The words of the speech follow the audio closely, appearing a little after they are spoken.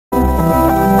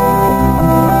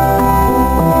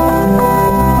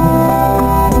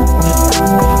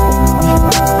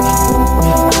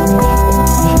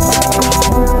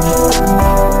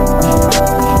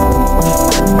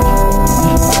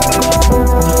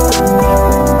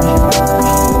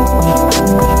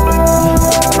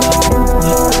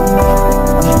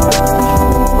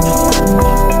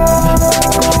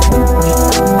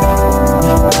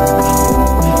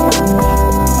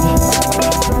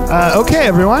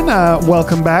everyone.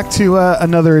 Welcome back to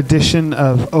another edition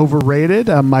of Overrated.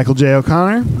 I'm Michael J.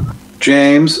 O'Connor.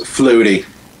 James Fluty.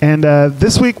 And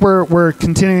this week we're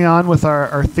continuing on with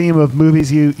our theme of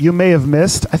movies you may have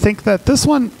missed. I think that this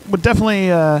one would definitely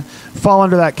fall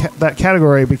under that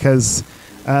category because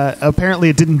apparently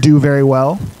it didn't do very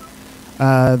well.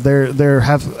 There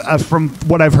have from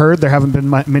what I've heard, there haven't been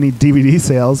many DVD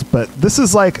sales, but this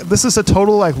is a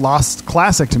total lost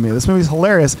classic to me. This movie's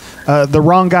hilarious. The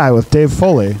Wrong Guy with Dave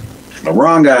Foley. The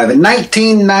Wrong Guy, the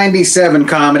 1997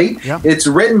 comedy. Yep. It's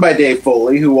written by Dave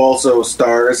Foley, who also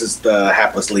stars as the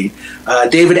hapless lead.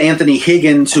 David Anthony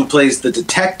Higgins, who plays the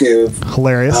detective,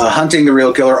 Hilarious. hunting the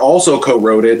real killer, also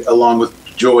co-wrote it along with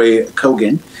Joy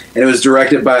Kogan, and it was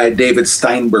directed by David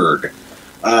Steinberg.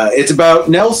 It's about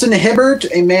Nelson Hibbert,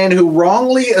 a man who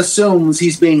wrongly assumes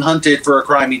he's being hunted for a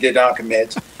crime he did not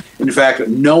commit. In fact,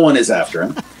 no one is after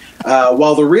him.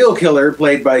 While the real killer,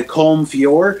 played by Colm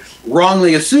Feore,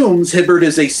 wrongly assumes Hibbert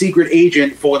is a secret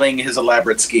agent foiling his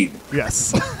elaborate scheme.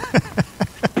 Yes.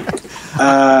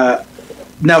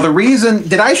 Now, the reason...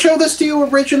 Did I show this to you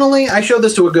originally? I showed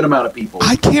this to a good amount of people.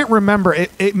 I can't remember.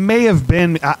 It may have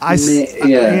been.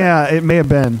 Yeah, it may have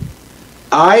been.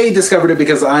 I discovered it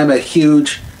because I'm a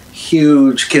huge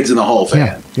Kids in the Hall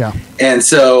fan. Yeah. And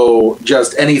so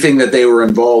just anything that they were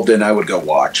involved in, I would go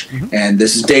watch. Mm-hmm. And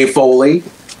this is Dave Foley,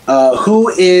 who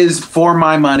is, for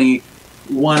my money,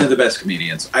 one of the best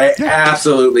comedians. I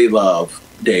absolutely love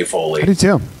Dave Foley. I do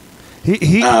too.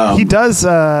 He does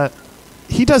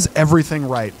everything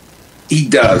right. He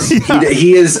does. Yeah.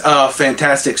 He is a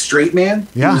fantastic straight man.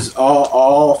 Yeah. He's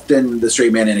often the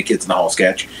straight man in a Kids in the Hall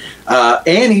sketch.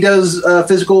 And he does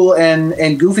physical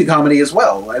and goofy comedy as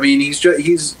well. I mean, he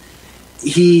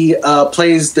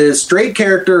plays the straight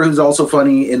character who's also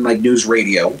funny in news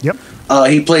radio. Yep.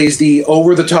 He plays the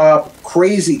over-the-top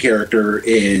crazy character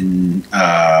in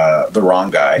The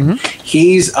Wrong Guy. Mm-hmm.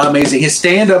 He's amazing. His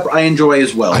stand-up I enjoy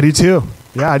as well. I do too.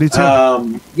 Yeah, I do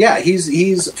too.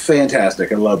 He's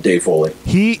fantastic. I love Dave Foley.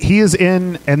 He is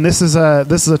in, and this is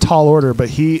a tall order, but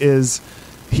he does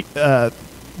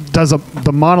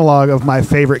the monologue of my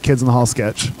favorite Kids in the Hall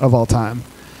sketch of all time.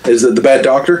 Is it The Bad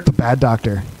Doctor? The Bad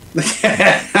Doctor.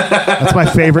 That's my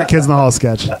favorite Kids in the Hall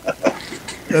sketch.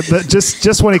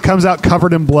 Just when he comes out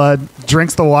covered in blood,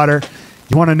 drinks the water.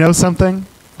 You want to know something?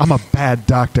 I'm a bad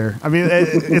doctor. I mean,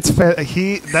 that's my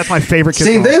favorite Kids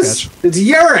in the Hall sketch. It's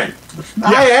urine. Yeah.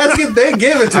 I ask it, they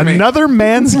give it to me. Another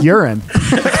man's urine.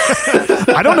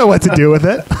 I don't know what to do with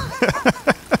it.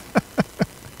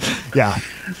 Yeah.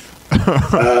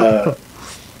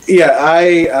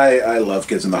 I love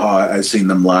Kids in the Hall. I've seen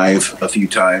them live a few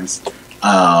times.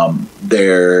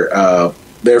 They're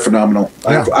phenomenal.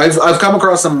 Yeah. I've come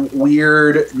across some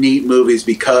weird, neat movies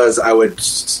because I would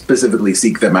specifically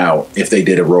seek them out if they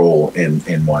did a role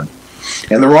in one.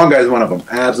 And The Wrong Guy is one of them.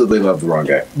 Absolutely love The Wrong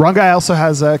Guy. Wrong Guy also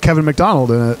has Kevin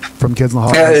McDonald in it from Kids in the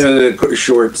Hall. A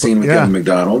short scene with Kevin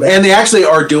McDonald. And they actually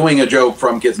are doing a joke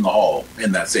from Kids in the Hall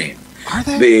in that scene. Are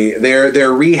they? They're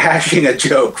rehashing a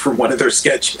joke from one of their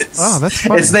sketches. Oh, that's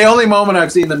funny. It's the only moment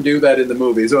I've seen them do that in the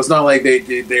movie, so it's not like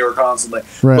they were constantly.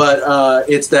 Right. But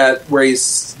it's that where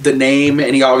he's the name,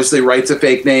 and he obviously writes a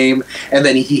fake name, and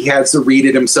then he has to read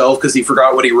it himself because he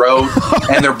forgot what he wrote,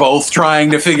 and they're both trying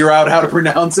to figure out how to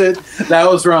pronounce it. That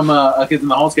was from a Kids in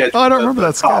the Hall sketch. Oh, I don't remember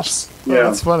that sketch. Yeah,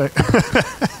 that's funny.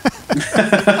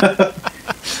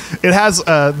 It has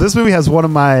this movie has one of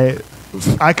my.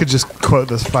 I could just quote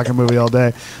this fucking movie all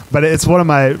day, but it's one of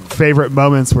my favorite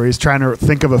moments where he's trying to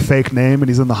think of a fake name and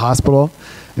he's in the hospital.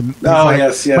 And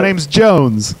yes. My name's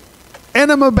Jones.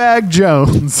 Enema Bag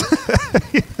Jones.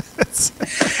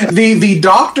 The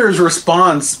doctor's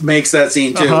response makes that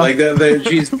scene too. Uh-huh.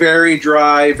 She's very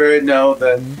dry, that's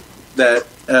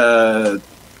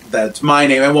my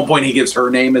name. At one point, he gives her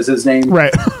name as his name.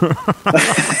 Right.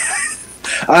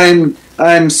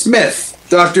 I'm Smith.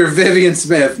 Dr. Vivian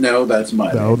Smith. No, that's my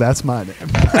name. No, that's my name.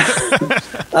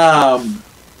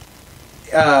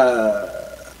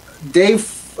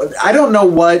 Dave, I don't know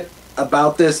what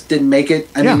about this didn't make it.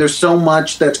 I mean, there's so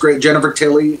much that's great. Jennifer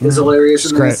Tilly is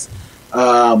hilarious in this.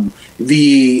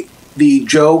 The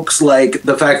jokes, like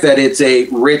the fact that it's a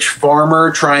rich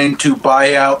farmer trying to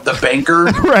buy out the banker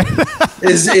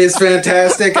is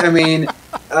fantastic. I mean,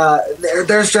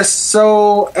 there's just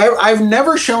so... I've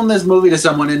never shown this movie to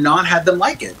someone and not had them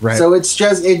like it. Right. So it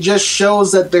just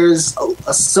shows that there's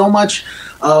so much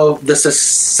of the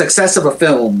success of a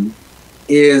film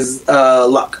is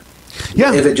luck.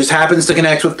 Yeah. If it just happens to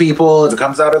connect with people, if it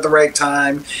comes out at the right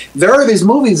time. There are these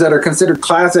movies that are considered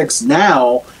classics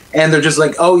now, and they're just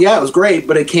like, oh yeah, it was great,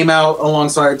 but it came out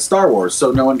alongside Star Wars,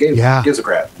 so no one gives a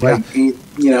crap. Like, and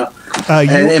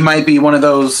it might be one of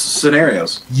those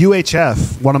scenarios.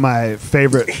 UHF, one of my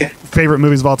favorite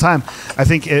movies of all time. I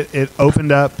think it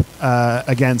opened up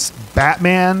against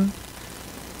Batman.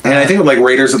 And I think like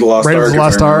Raiders of the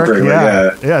Lost Ark.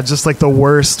 Yeah, just like the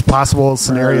worst possible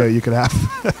scenario you could have.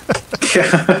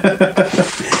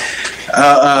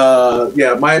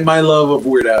 My love of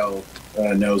Weird Al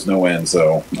knows no end,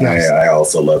 so yes. I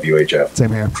also love UHF.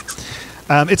 Same here.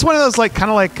 It's one of those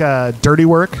kind of Dirty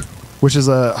Work, which is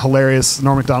a hilarious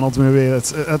Norm Macdonald's movie.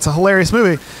 That's a hilarious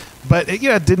movie, but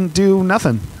it didn't do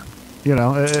nothing. Every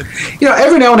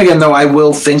now and again though, I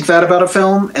will think that about a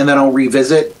film, and then I'll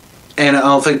revisit. And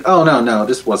I'll think, oh no,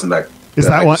 this wasn't that. Is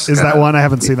that one? Is that one? I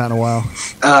haven't seen that in a while.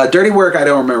 Dirty Work, I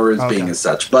don't remember as being as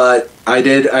such, but I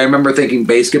remember thinking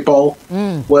Basketball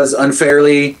was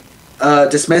unfairly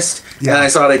dismissed, and I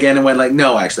saw it again and went like,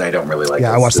 no, actually, I don't really like.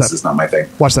 Yeah, this. This is not my thing.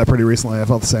 Watched that pretty recently. I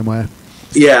felt the same way.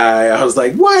 Yeah, I was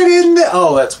like, why didn't it?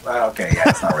 Oh, that's okay. Yeah,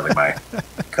 it's not really my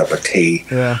cup of tea.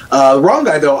 Yeah. Wrong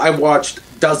Guy though, I've watched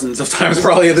dozens of times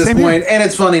probably at this point, and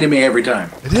it's funny to me every time.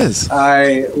 It is.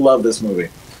 I love this movie.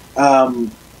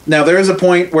 Now there is a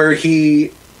point where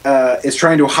he is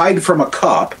trying to hide from a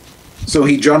cop, so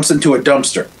he jumps into a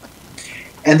dumpster,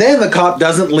 and then the cop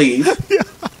doesn't leave,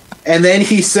 and then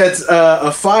he sets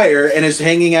a fire and is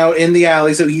hanging out in the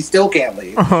alley, so he still can't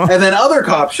leave. And then other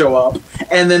cops show up,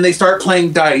 and then they start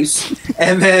playing dice,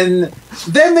 and then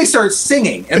they start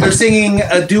singing, and they're singing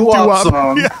a doo-wop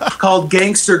song called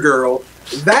 "Gangster Girl."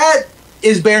 That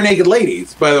is Bare Naked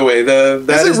Ladies, by the way.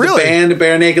 That is the band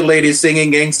Bare Naked Ladies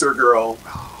singing "Gangster Girl."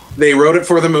 They wrote it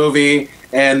for the movie,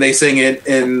 and they sing it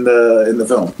in the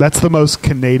film. That's the most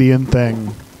Canadian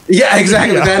thing. Yeah,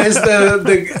 exactly. Yeah. That is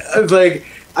the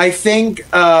I think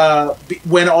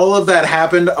when all of that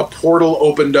happened, a portal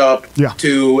opened up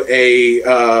to a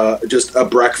just a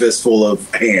breakfast full of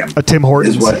ham. A Tim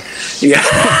Hortons. Is what? Yeah.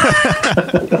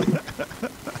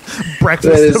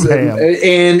 Breakfast of ham.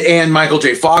 And Michael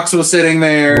J. Fox was sitting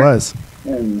there. He was.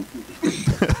 And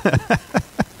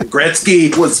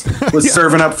Gretzky was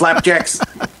serving up flapjacks.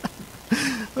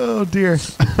 Oh dear.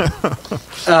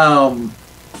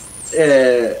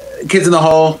 Kids in the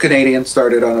Hall, Canadian,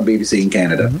 started on a BBC in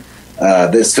Canada.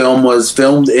 This film was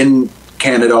filmed in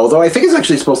Canada, although I think it's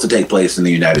actually supposed to take place in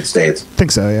the United States. I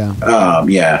think so,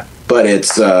 yeah. But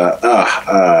it's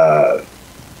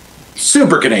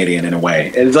super Canadian in a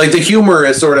way. And like the humor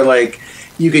is sort of like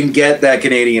you can get that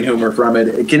Canadian humor from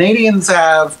it. Canadians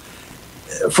have,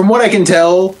 from what I can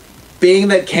tell, being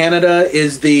that Canada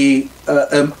is the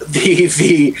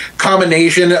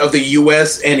combination of the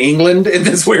U.S. and England in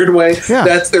this weird way. Yeah.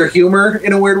 That's their humor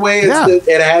in a weird way.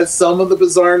 It has some of the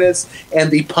bizarreness and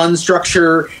the pun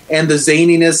structure and the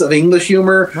zaniness of English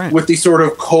humor with the sort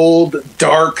of cold,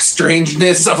 dark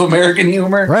strangeness of American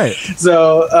humor. Right.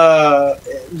 So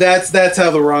that's how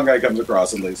The Wrong Guy comes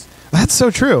across, at least. That's so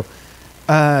true.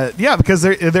 Because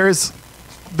there's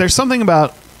something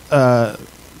about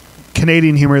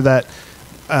Canadian humor that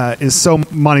is so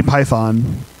Monty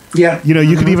Python. Yeah,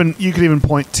 you could even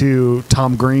point to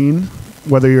Tom Green,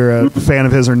 whether you're a fan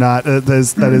of his or not.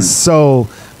 That is so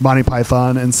Monty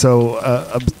Python, and so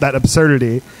that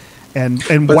absurdity,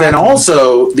 but then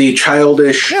also the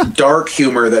childish, dark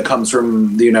humor that comes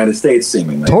from the United States,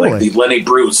 seemingly like the Lenny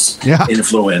Bruce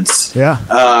influence.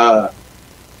 Yeah,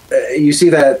 you see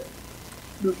that.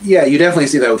 Yeah, you definitely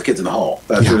see that with Kids in the Hall.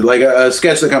 That's true. Like a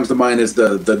sketch that comes to mind is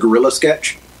the gorilla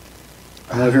sketch.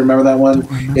 I don't know if you remember that one.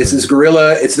 It's this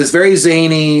gorilla. It's this very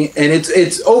zany, and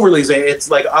it's overly zany. It's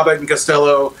like Abbott and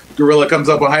Costello. Gorilla comes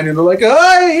up behind him. They're like,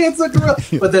 "Hey, it's a gorilla!"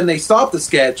 But then they stop the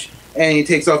sketch, and he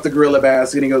takes off the gorilla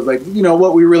mask, and he goes like,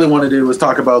 what we really want to do is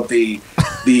talk about the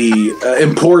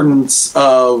importance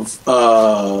of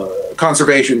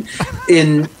conservation.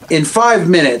 In 5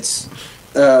 minutes,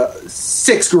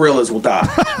 6 gorillas will die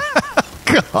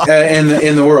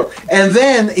in the world. And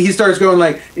then he starts going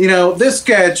like, this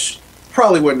sketch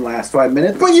probably wouldn't last 5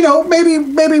 minutes, but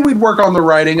maybe we'd work on the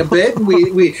writing a bit. And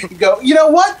we go,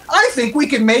 what? I think we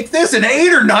can make this an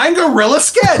 8 or 9 gorilla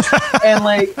sketch. And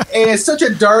it's such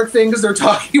a dark thing because they're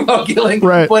talking about killing,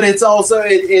 right? But it's also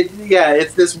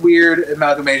it's this weird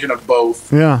amalgamation of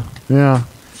both. Yeah.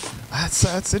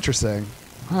 That's interesting,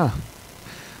 huh?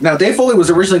 Now, Dave Foley was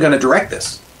originally going to direct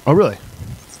this. Oh, really?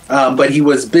 But he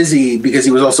was busy because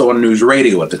he was also on news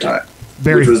radio at the time,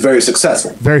 which was very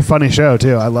successful. Very funny show,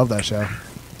 too. I love that show.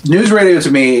 News radio,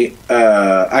 to me,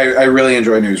 I really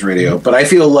enjoy news radio, but I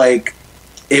feel like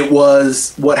it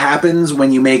was what happens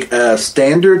when you make a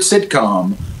standard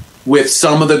sitcom with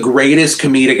some of the greatest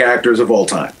comedic actors of all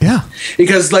time. Yeah.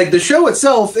 Because, like, the show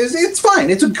itself it's fine.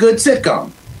 It's a good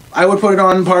sitcom. I would put it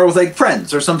on par with, like,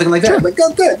 Friends or something like that. Sure. Like,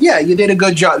 oh, good. Yeah, you did a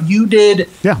good job. You did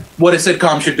what a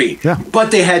sitcom should be. Yeah. But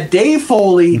they had Dave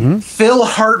Foley, Phil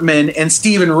Hartman, and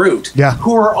Stephen Root,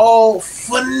 who are all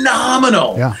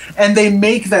phenomenal. Yeah. And they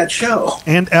make that show.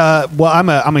 And, well, I'm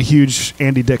a huge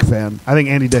Andy Dick fan. I think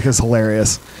Andy Dick is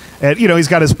hilarious. And, you know, he's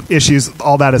got his issues,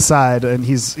 all that aside, and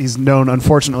he's known,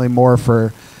 unfortunately, more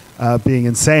for being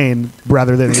insane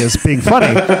rather than he is being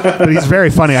funny. But he's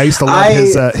very funny. I used to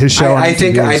love his show. I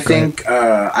think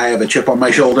I have a chip on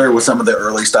my shoulder with some of the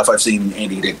early stuff I've seen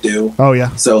Andy Dick do. Oh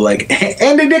yeah. So like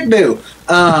Andy Dick do.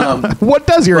 What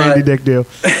does your Andy Dick do?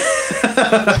 So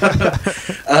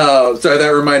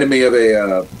that reminded me of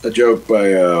a joke by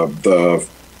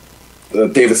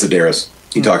David Sedaris.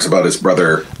 He talks about his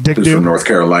brother, who's from North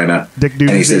Carolina. Dick do.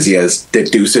 And he says he has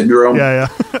Dick do syndrome. Yeah.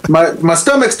 My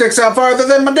stomach sticks out farther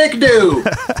than my dick do.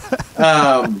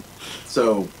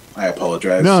 So I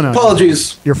apologize. No.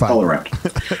 Apologies. You're fine. All around.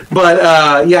 But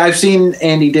I've seen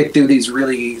Andy Dick do these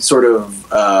really sort of.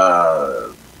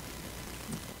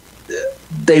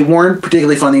 They weren't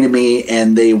particularly funny to me,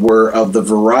 and they were of the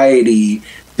variety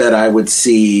that I would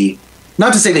see.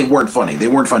 Not to say they weren't funny. They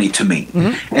weren't funny to me.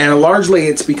 Mm-hmm. And largely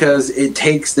it's because it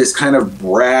takes this kind of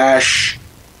brash,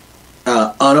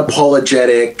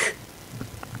 unapologetic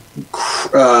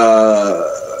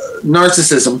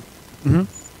narcissism. Mm-hmm.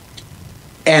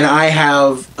 And I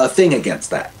have a thing against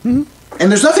that. Mm-hmm.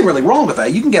 And there's nothing really wrong with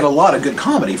that. You can get a lot of good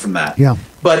comedy from that. Yeah.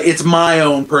 But it's my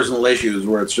own personal issues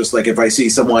where it's just like if I see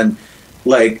someone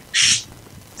like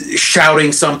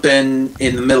shouting something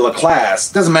in the middle of class,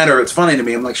 it doesn't matter if it's funny to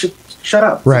me. I'm like, shut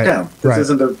up. Right. Sit down. This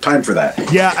isn't the time for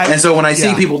that. Yeah. And so when I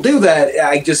see people do that,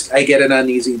 I get an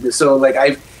uneasy. So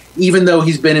like even though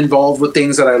he's been involved with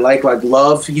things that I like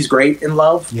Love, he's great in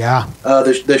Love. Yeah.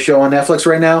 The show on Netflix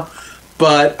right now.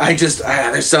 But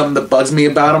there's something that bugs me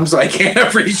about him, so I can't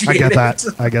appreciate it.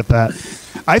 I get that.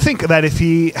 I think that if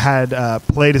he had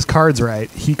played his cards right,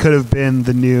 he could have been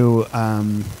the new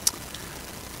Don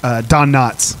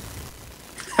Knotts.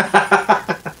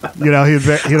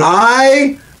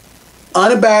 I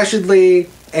unabashedly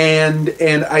and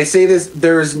I say this,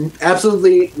 there's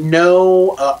absolutely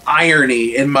no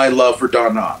irony in my love for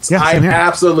Don Knotts. Yeah, I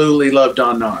absolutely love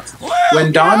Don Knotts.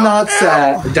 When Don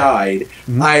Knotts died,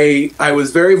 mm-hmm. I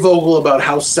was very vocal about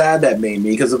how sad that made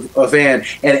me because of a fan,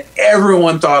 and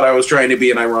everyone thought I was trying to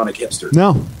be an ironic hipster.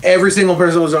 No. Every single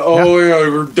person was like,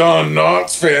 you're a Don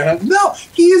Knotts fan. No,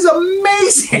 he is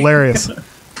amazing. Hilarious.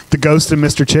 The Ghost and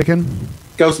Mr. Chicken.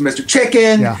 Ghost and Mr.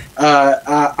 Chicken. Yeah.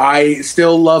 I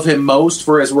still love him most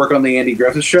for his work on the Andy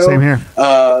Griffith Show. Same here.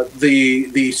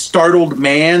 The Startled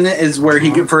Man is where he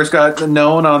first got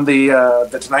known on the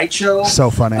Tonight Show.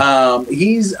 So funny.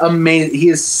 He's amazing. He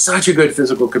is such a good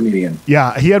physical comedian.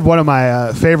 Yeah, he had one of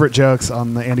my favorite jokes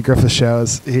on the Andy Griffith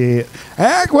shows. Ange,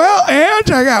 I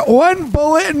got one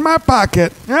bullet in my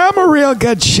pocket. I'm a real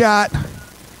good shot.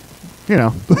 You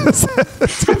know,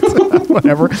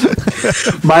 whatever.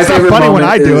 My favorite funny moment when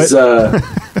I do is, it.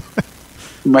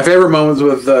 My favorite moments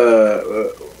with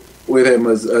him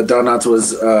was Don Knotts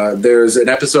was there's an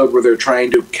episode where they're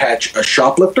trying to catch a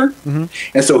shoplifter, mm-hmm.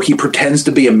 and so he pretends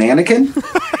to be a mannequin,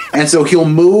 and so he'll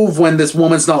move when this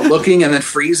woman's not looking, and then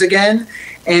freeze again.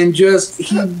 And he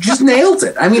just nails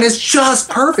it. I mean, it's just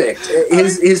perfect.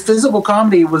 His physical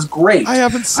comedy was great. I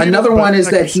haven't seen Another one is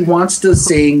that he wants to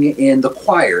sing in the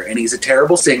choir, and he's a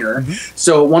terrible singer. Mm-hmm.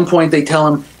 So at one point they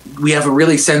tell him, we have a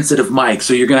really sensitive mic,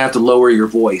 so you're going to have to lower your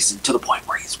voice to the point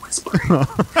where he's whispering.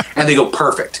 And they go,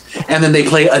 perfect. And then they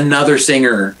play another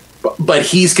singer, but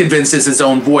he's convinced it's his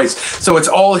own voice. So it's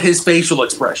all his facial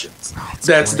expressions.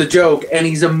 That's great. The joke. And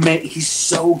he's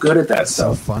so good at that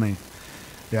stuff. So funny.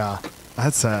 Yeah.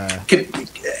 That's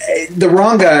the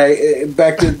wrong guy.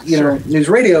 Back to news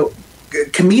radio.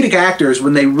 Comedic actors,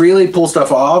 when they really pull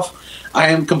stuff off, I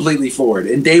am completely for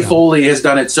it. And Dave Foley has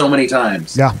done it so many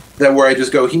times. Yeah, that where I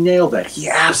just go, he nailed that. He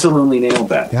absolutely nailed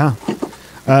that.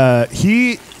 Yeah.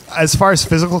 He, as far as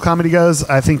physical comedy goes,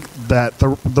 I think that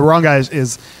the wrong guy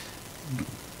is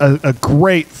a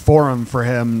great forum for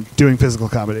him doing physical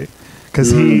comedy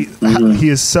because he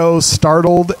is so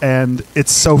startled and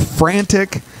it's so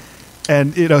frantic.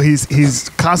 And, he's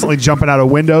constantly jumping out of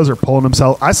windows or pulling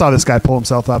himself. I saw this guy pull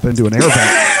himself up into an air vent.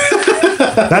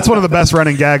 That's one of the best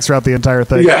running gags throughout the entire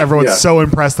thing. Yeah, everyone's so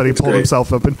impressed that he pulled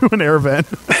himself up into an air vent.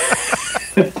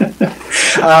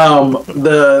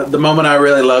 The moment I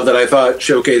really love that I thought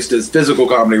showcased his physical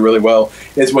comedy really well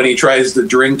is when he tries to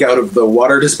drink out of the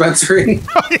water dispensary.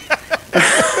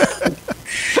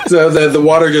 So the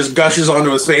water just gushes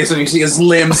onto his face, and you see his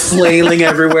limbs flailing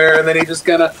everywhere, and then he just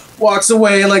kind of walks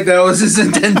away like that was his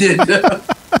intended.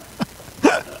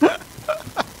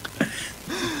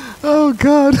 Oh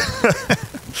God.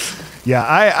 Yeah,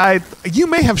 I you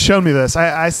may have shown me this.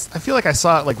 I feel like I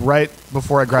saw it like right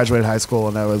before I graduated high school,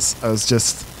 and I was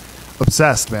just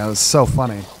obsessed, man. It was so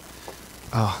funny.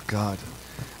 Oh God.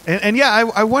 And yeah,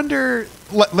 I wonder,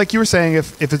 like you were saying,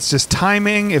 if it's just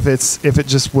timing, if it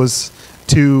just was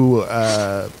too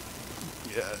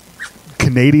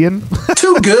Canadian,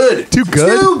 too good, too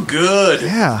good.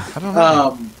 Yeah, I don't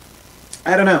know.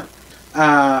 I don't know.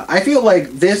 I feel like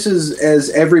this is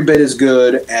as every bit as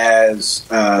good as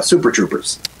Super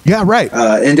Troopers. Yeah, right.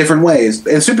 In different ways,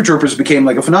 and Super Troopers became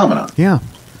like a phenomenon. Yeah.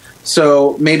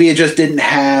 So maybe it just didn't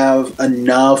have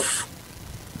enough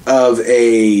of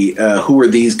a who are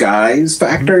these guys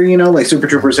factor, like Super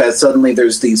Troopers has suddenly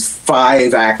there's these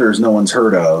 5 actors no one's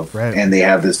heard of, right. And they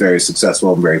have this very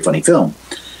successful and very funny film.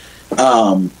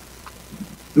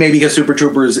 Maybe because Super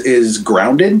Troopers is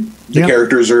grounded, the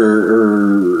characters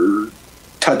are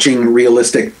touching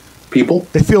realistic people.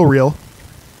 They feel real.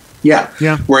 Yeah.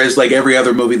 Yeah. Whereas like every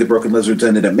other movie the Broken Lizards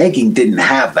ended up making didn't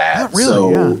have that. Not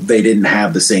really, they didn't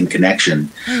have the same connection.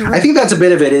 Right. I think that's a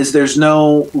bit of it is there's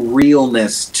no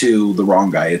realness to The Wrong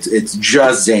Guy. It's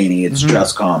just zany. It's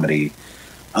just comedy.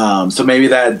 So maybe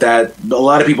that a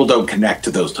lot of people don't connect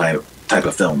to those type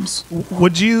of films.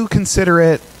 Would you consider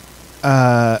it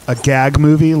a gag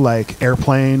movie like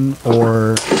Airplane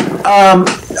or?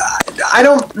 I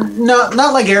don't. Not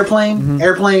like Airplane.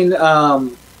 Airplane.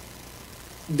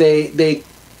 They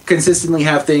consistently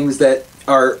have things that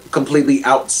are completely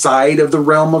outside of the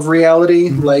realm of reality,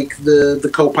 like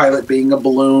the co-pilot being a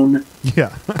balloon.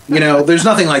 Yeah. There's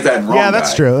nothing like that in Wrong Guy. Yeah,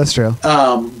 that's true. That's true.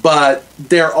 But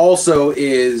there also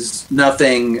is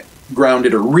nothing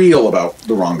grounded or real about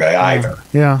The Wrong Guy either.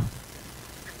 Yeah.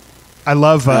 I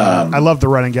love the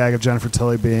running gag of Jennifer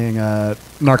Tilly being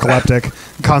narcoleptic,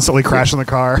 constantly crashing the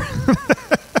car.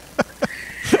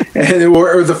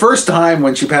 Or the first time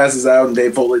when she passes out and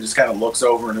Dave Foley just kind of looks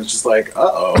over and it's just like,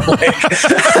 uh-oh.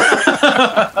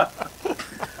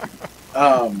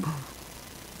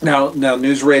 Now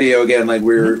News Radio again, like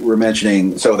we're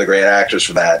mentioning some of the great actors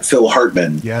for that. Phil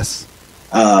Hartman, yes,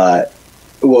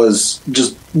 was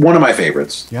just one of my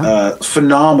favorites. Yeah.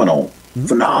 Phenomenal.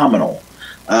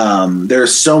 There are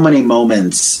so many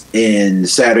moments in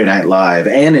Saturday Night Live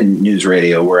and in News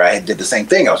Radio where I did the same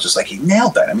thing. I was just like, he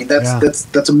nailed that. I mean,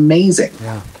 that's amazing.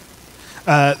 Yeah.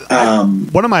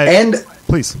 One of my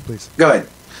please go ahead.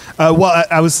 Well,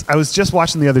 I was just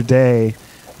watching the other day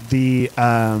the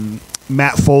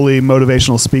Matt Foley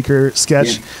motivational speaker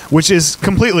sketch, which is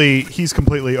he's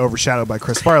completely overshadowed by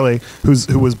Chris Farley,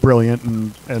 who was brilliant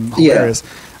and hilarious.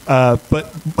 But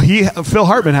Phil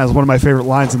Hartman has one of my favorite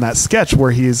lines in that sketch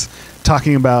where he's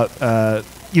talking about,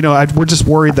 we're just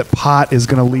worried that pot is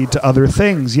going to lead to other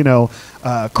things,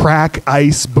 crack,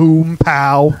 ice, boom,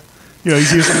 pow.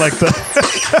 He's using like the.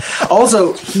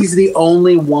 Also, he's the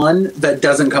only one that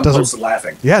doesn't come close to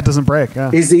laughing. Yeah, it doesn't break.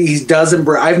 Yeah, he doesn't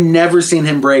break. I've never seen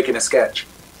him break in a sketch.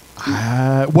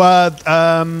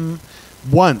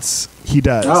 Once he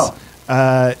does.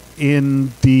 Oh.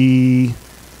 In the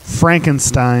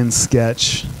Frankenstein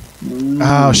sketch.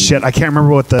 Oh shit! I can't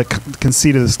remember what the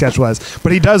conceit of the sketch was,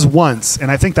 but he does once, and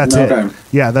I think that's it.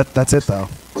 Yeah, that's it though.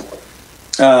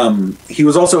 He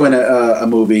was also in a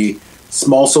movie,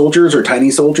 Small Soldiers or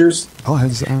Tiny Soldiers. Oh,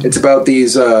 it's about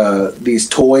these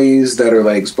toys that are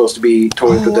like supposed to be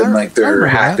toys, but then like they're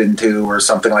hacked into or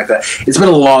something like that. It's been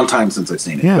a long time since I've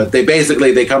seen it, but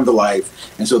they come to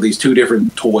life, and so these two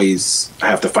different toys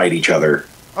have to fight each other.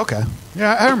 Okay,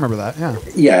 yeah, I remember that.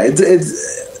 Yeah,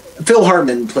 it's Phil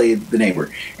Hartman played the neighbor,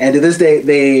 and to this day,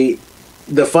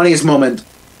 the funniest moment,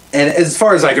 and as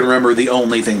far as I can remember, the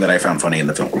only thing that I found funny in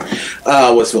the film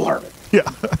was Phil Hartman.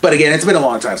 Yeah, but again, it's been a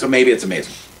long time, so maybe it's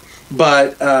amazing.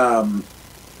 But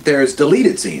there's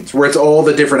deleted scenes where it's all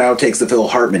the different outtakes that Phil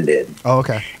Hartman did. Oh,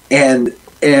 okay. And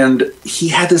he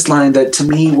had this line that to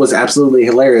me was absolutely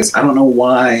hilarious. I don't know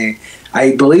why.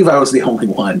 I believe I was the only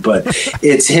one, but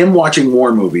it's him watching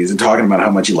war movies and talking about how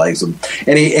much he likes them.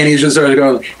 And he's just sort of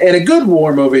going, and a good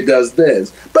war movie does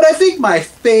this. But I think my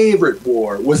favorite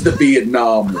war was the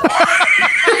Vietnam War.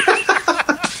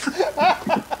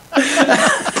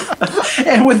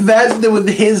 And with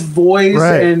his voice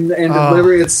and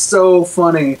delivery, it's so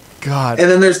funny. God.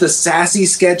 And then there's the sassy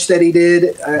sketch that he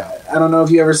did. I don't know if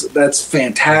you ever. That's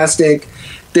fantastic.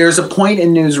 There's a point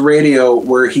in News Radio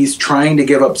where he's trying to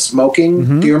give up smoking.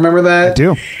 Mm-hmm. Do you remember that? I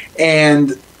do.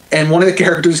 And one of the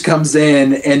characters comes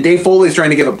in, and Dave Foley's trying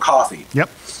to give up coffee. Yep.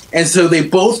 And so they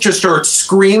both just start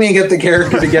screaming at the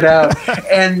character to get out.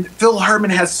 And Phil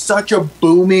Hartman has such a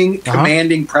booming,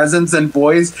 commanding presence and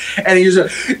voice. And he's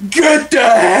like, get the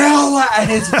hell out. And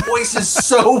his voice is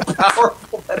so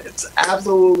powerful that it's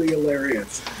absolutely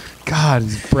hilarious. God,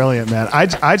 he's brilliant, man.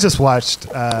 I just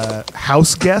watched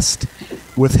House Guest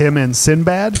with him and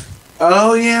Sinbad.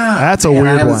 Oh, yeah. That's a weird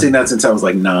one. I haven't seen that since I was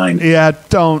like 9. Yeah,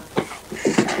 don't.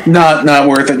 Not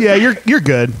worth it. Yeah, you're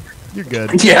good. You're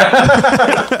good. Yeah.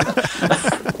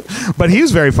 But he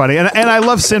was very funny. And I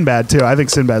love Sinbad, too. I think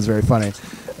Sinbad's very funny.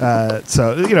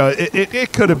 So, you know,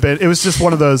 it could have been. It was just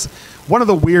one of those. One of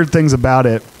the weird things about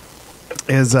it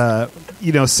is,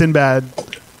 you know, Sinbad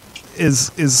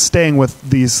is staying with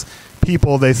these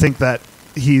people. They think that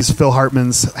he's Phil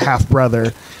Hartman's half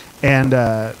brother. And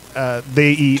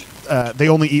they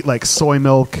only eat like soy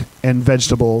milk and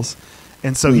vegetables.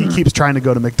 And so he keeps trying to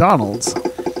go to McDonald's.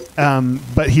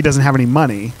 But he doesn't have any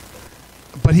money.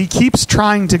 But he keeps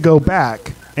trying to go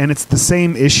back, and it's the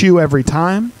same issue every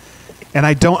time. And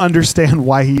I don't understand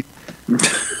why he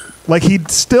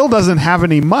still doesn't have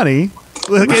any money.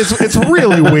 Like, it's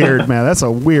really weird, man. That's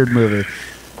a weird movie.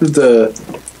 There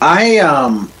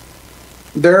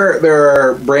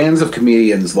are brands of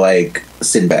comedians like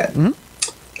Sinbad,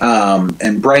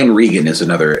 and Brian Regan is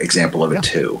another example of it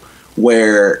too,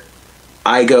 where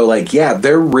I go like, yeah,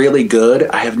 they're really good.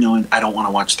 I don't want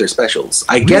to watch their specials.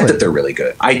 I get that they're really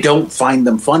good. I don't find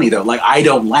them funny though. Like, I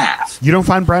don't laugh. You don't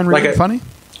find Brian Regan funny?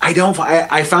 I don't.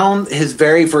 I found his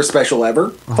very first special ever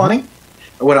funny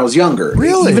when I was younger.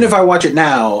 Really? Even if I watch it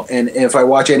now, and if I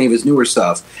watch any of his newer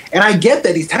stuff, and I get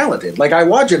that he's talented. Like, I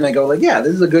watch it and I go like, yeah,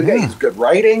 this is a good guy. He's good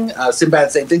writing.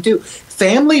 Sinbad, same thing too.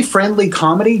 Family-friendly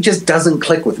comedy just doesn't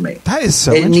click with me. That is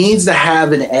so. It needs to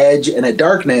have an edge and a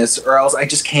darkness, or else I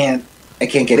just can't. I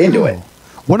can't get into it.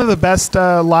 One of the best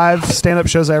live stand-up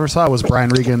shows I ever saw was Brian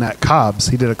Regan at Cobb's.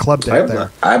 He did a club date there.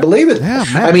 I believe it. Yeah,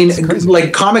 man, I mean,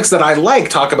 like, comics that I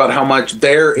like talk about how much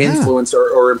they're influenced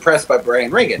or impressed by Brian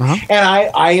Regan. And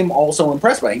I am also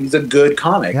impressed by him. He's a good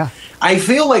comic. Yeah. I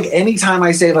feel like anytime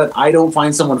I say that I don't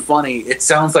find someone funny, it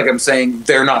sounds like I'm saying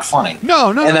they're not funny.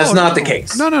 No. And that's not the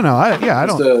case. No. I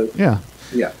don't. Yeah.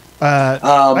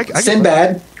 I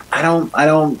Sinbad. I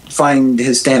don't find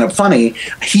his stand-up funny.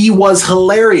 He was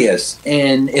hilarious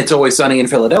in It's Always Sunny in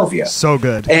Philadelphia. So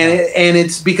good. And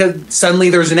it's because suddenly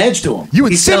there's an edge to him. You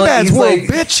in Sinbad's world,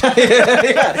 bitch.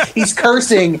 Yeah. He's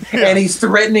cursing and he's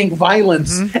threatening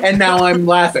violence, and now I'm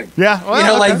laughing. Yeah.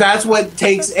 Well, like, that's what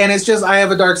takes, and it's just, I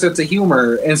have a dark sense of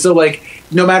humor. And so, like,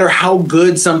 no matter how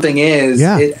good something is,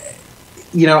 I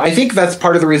think that's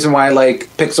part of the reason why I like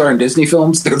Pixar and Disney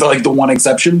films. They're like the one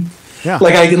exception. Yeah.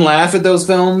 Like, I can laugh at those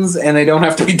films, and they don't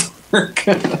have to be dark.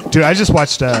 Dude, I just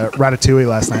watched Ratatouille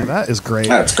last night. That is great.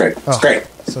 That's great. It's great.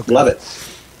 So good. Love it.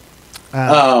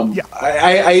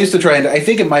 I used to try and I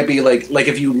think it might be like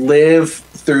if you live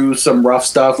through some rough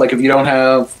stuff, like if you don't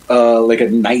have like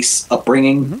a nice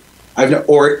upbringing,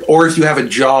 or if you have a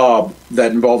job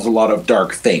that involves a lot of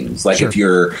dark things, like if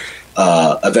you're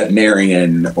a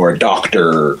veterinarian or a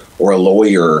doctor or a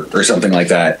lawyer or something like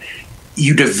that.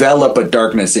 You develop a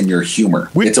darkness in your humor.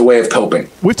 It's a way of coping.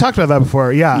 We've talked about that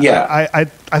before. Yeah. Yeah.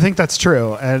 I think that's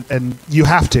true. And you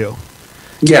have to.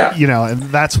 Yeah. And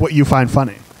that's what you find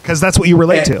funny. Because that's what you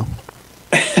relate to.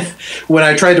 When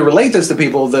I tried to relate this to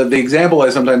people, the example I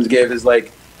sometimes give is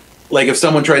like if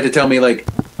someone tried to tell me like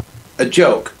a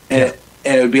joke, and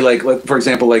it would be like, for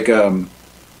example, like,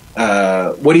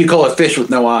 what do you call a fish with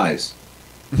no eyes?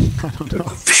 I don't know.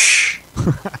 Fish.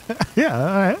 Yeah. All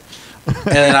right.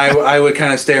 And then I would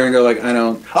kind of stare and go like, I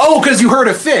don't. Oh, because you heard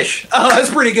a fish. Oh,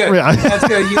 that's pretty good. Yeah. That's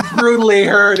good. You brutally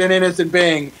heard an innocent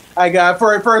being. At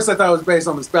first I thought it was based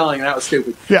on the spelling, and that was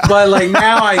stupid. Yeah. But like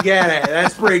now I get it.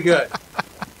 That's pretty good.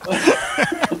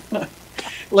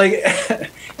 Like,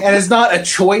 and it's not a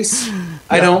choice. Yeah.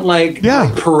 I don't like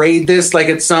parade this like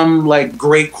it's some like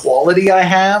great quality I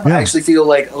have. I actually feel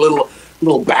like a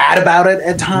little bad about it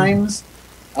at times.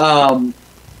 I'm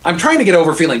trying to get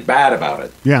over feeling bad about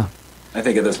it. Yeah. I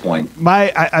think at this point,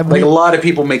 like a lot of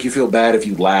people make you feel bad if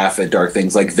you laugh at dark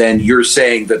things. Like, then you're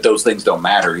saying that those things don't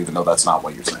matter, even though that's not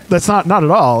what you're saying. That's not at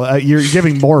all. You're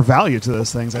giving more value to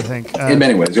those things, I think. In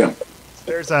many ways, yeah.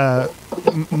 There's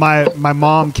my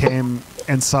mom came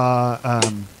and saw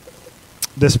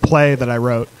this play that I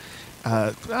wrote.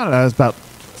 I don't know.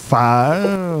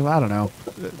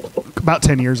 It was about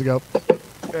 10 years ago,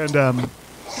 and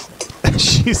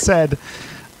she said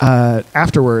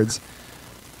afterwards.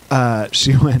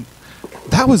 She went,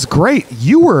 "That was great.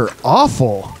 You were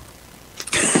awful."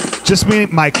 Just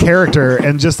meaning my character,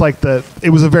 and just like it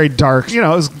was a very dark, it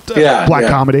was black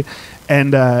comedy.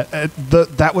 And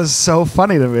that was so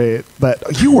funny to me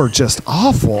that you were just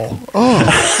awful.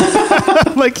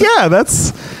 Oh, like, yeah,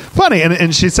 that's funny.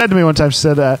 And she said to me one time, she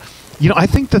said, I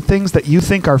think the things that you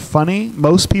think are funny,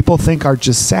 most people think are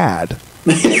just sad.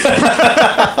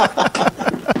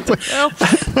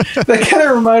 That kind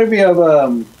of reminded me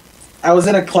of I was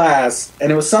in a class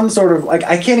and it was some sort of like,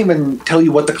 I can't even tell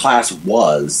you what the class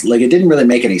was. Like, it didn't really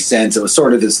make any sense. It was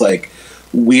sort of this like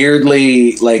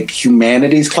weirdly like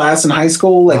humanities class in high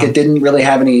school. Like, it didn't really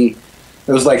have any.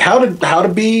 It was like how to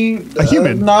be a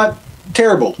human, not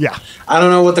terrible. Yeah, I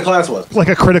don't know what the class was. Like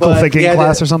a critical thinking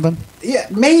class or something. Yeah,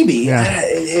 maybe. Yeah.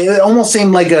 It almost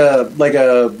seemed like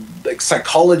a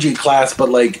psychology class, but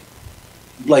like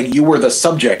you were the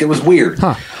subject. It was weird.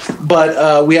 Huh.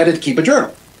 But we had to keep a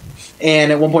journal.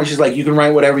 And at one point she's like, you can write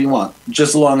whatever you want, just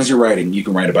as long as you're writing. You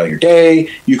can write about your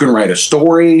day. You can write a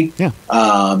story. Yeah.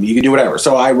 You can do whatever.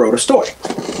 So I wrote a story.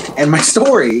 And my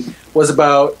story was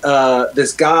about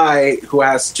this guy who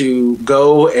has to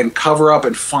go and cover up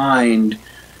and find,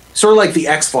 sort of like the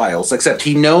X-Files, except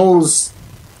he knows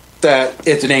that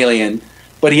it's an alien,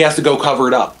 but he has to go cover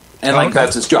it up. And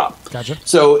that's his job. Gotcha.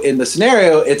 So in the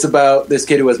scenario, it's about this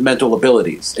kid who has mental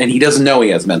abilities, and he doesn't know he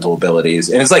has mental abilities.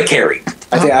 And it's like Carrie.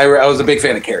 I think I was a big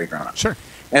fan of Carrie growing up. Sure.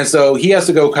 And so he has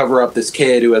to go cover up this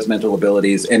kid who has mental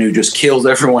abilities and who just kills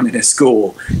everyone in his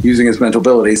school using his mental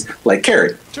abilities, like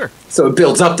Carrie. Sure. So it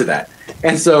builds up to that.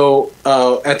 And so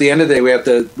at the end of the day, we have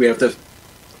to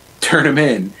turn him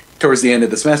in towards the end of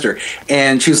the semester.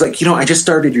 And she was like, I just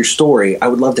started your story. I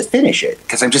would love to finish it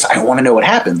because I want to know what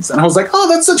happens. And I was like, oh,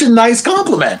 that's such a nice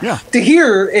compliment to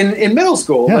hear in middle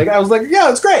school. Yeah. Like, I was like, yeah,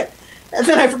 that's great. And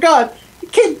then I forgot, the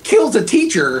kid kills a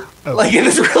teacher like in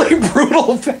this really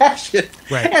brutal fashion.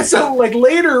 Right. And so like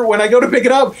later when I go to pick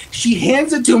it up, she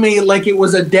hands it to me like it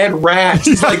was a dead rat.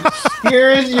 She's like,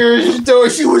 here's your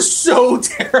story. She was so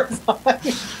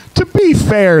terrified. To be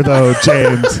fair, though,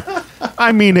 James,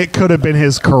 I mean, it could have been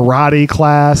his karate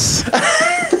class.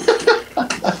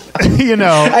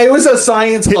 It was a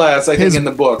science class, I think, in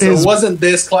the book. So it wasn't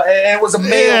this class. It was a male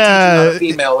teacher, not a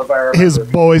female, if I remember. His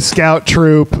Boy Scout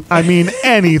troop. I mean,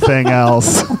 anything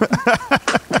else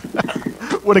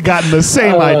would have gotten the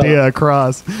same idea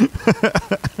across.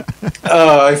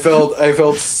 I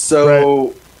felt so...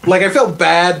 Right. Like, I felt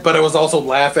bad, but I was also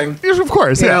laughing. Of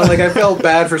course, yeah. Like, I felt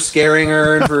bad for scaring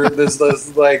her and for this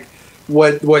like,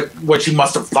 what she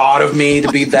must have thought of me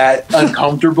to be that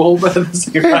uncomfortable. But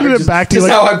just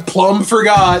how I plumb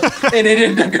forgot, and it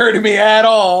didn't occur to me at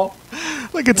all.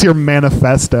 Like it's your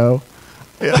manifesto.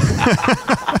 Yeah.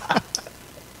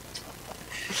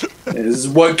 This is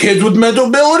what kids with mental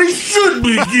abilities should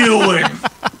be doing.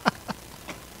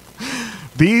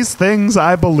 These Things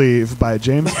I Believe by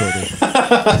James Fluty.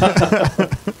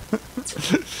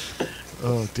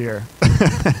 Oh, dear.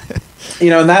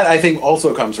 And that, I think,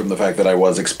 also comes from the fact that I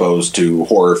was exposed to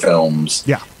horror films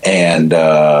and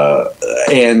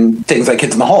things like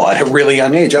Kids in the Hall at a really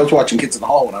young age. I was watching Kids in the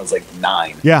Hall when I was like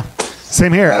 9. Yeah,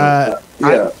 same here.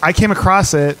 I came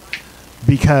across it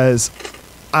because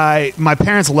my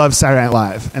parents love Saturday Night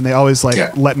Live, and they always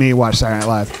let me watch Saturday Night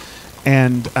Live.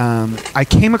 And I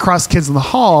came across Kids in the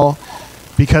Hall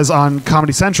because on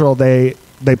Comedy Central they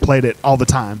played it all the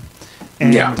time.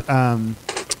 And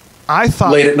I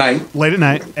thought late at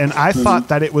night, and I thought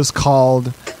that it was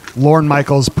called Lorne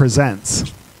Michaels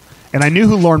Presents. And I knew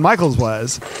who Lorne Michaels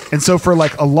was. And so for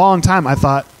like a long time I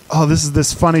thought, oh, this is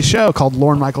this funny show called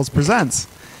Lorne Michaels Presents.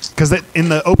 Because in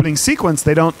the opening sequence,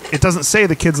 it doesn't say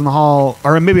the Kids in the Hall,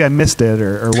 or maybe I missed it,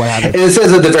 or what have you. It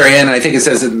says at the very end, and I think it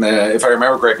says in the, if I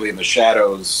remember correctly, in the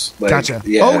shadows. Like, gotcha.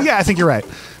 Yeah. Oh yeah, I think you're right.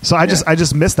 So I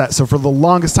just missed that. So for the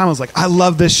longest time, I was like, I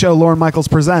love this show, Lorne Michaels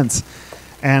Presents,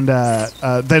 and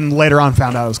then later on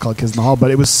found out it was called Kids in the Hall.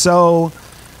 But it was so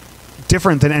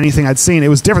different than anything I'd seen. It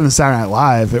was different than Saturday Night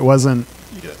Live. It wasn't,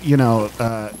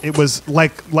 it was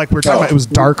like we were talking about. It was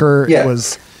darker. Yeah. It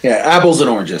was. Yeah, apples and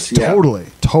oranges. Yeah. Totally.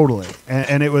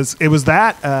 And it was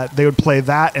that they would play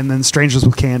that and then Strangers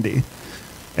with Candy,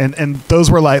 and those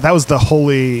were like, that was the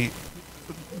holy,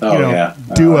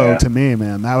 duo to me,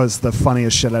 man. That was the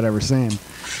funniest shit I'd ever seen,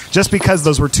 just because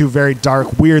those were two very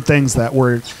dark, weird things that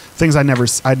were things I'd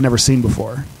never seen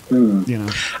before. I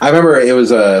remember it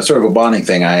was a sort of a bonding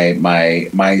thing.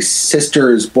 My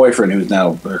sister's boyfriend, who's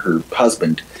now her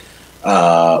husband,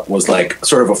 was like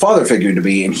sort of a father figure to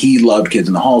me, and he loved Kids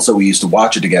in the Hall, so we used to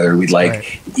watch it together. We'd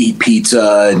eat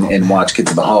pizza and watch Kids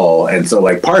in the Hall, and so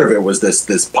like part of it was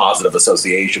this positive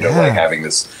association of like having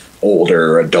this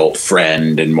older adult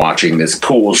friend and watching this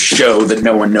cool show that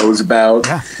no one knows about.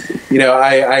 Yeah. You know,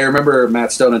 I remember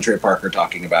Matt Stone and Trey Parker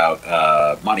talking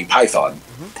about Monty Python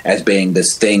as being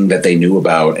this thing that they knew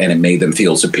about, and it made them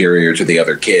feel superior to the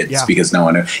other kids because no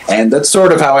one knew. And that's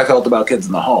sort of how I felt about Kids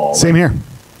in the Hall. Same here.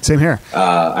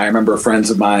 I remember friends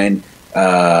of mine,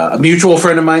 a mutual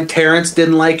friend of mine, Terrence,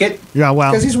 didn't like it. Yeah,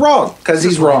 well. Because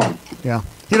he's wrong. Yeah.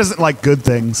 He doesn't like good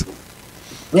things.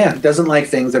 Yeah, doesn't like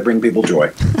things that bring people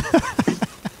joy.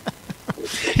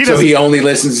 So he only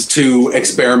listens to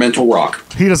experimental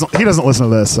rock. He doesn't listen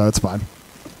to this, so it's fine.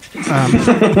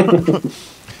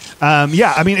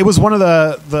 Yeah, I mean, it was one of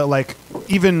the like,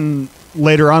 even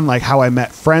later on, like How I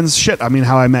Met Friends shit. I mean,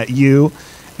 How I Met You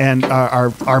and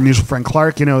our mutual friend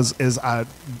Clark, you know, is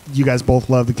you guys both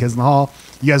love the Kids in the Hall.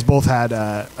 You guys both had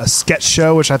a sketch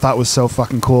show, which I thought was so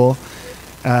fucking cool.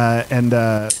 That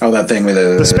thing with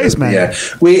the spaceman. Yeah,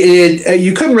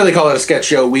 you couldn't really call it a sketch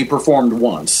show. We performed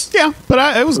once. Yeah,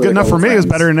 but it was good enough for me. It was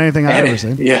better than anything I've ever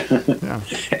seen. Yeah,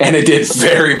 and it did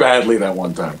very badly that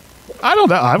one time. I don't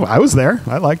know. I was there.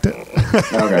 I liked it.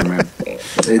 Okay, man.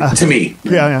 To me,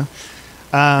 yeah.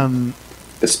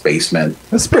 The Spaceman.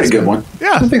 That's a pretty good one.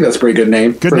 Yeah, I think that's a pretty good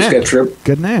name for a sketch trip.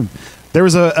 Good name. There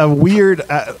was a weird,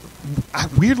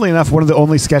 weirdly enough, one of the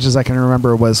only sketches I can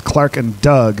remember was Clark and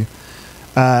Doug.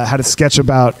 Had a sketch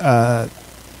about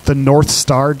the North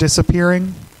Star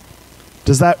disappearing.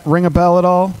 Does that ring a bell at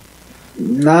all?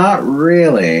 Not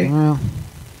really. Well,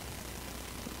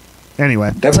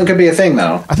 anyway. Definitely could be a thing,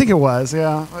 though. I think it was,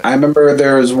 yeah. I remember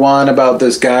there was one about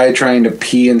this guy trying to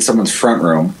pee in someone's front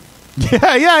room.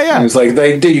 Yeah. And it's like,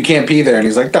 dude, you can't pee there. And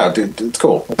he's like, no, dude, it's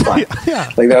cool. It's fine.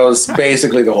 Yeah. Like, that was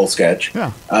basically the whole sketch.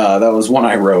 Yeah. That was one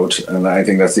I wrote. And I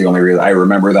think that's the only reason I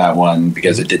remember that one,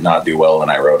 because it did not do well when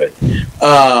I wrote it.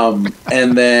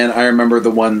 And then I remember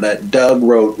the one that Doug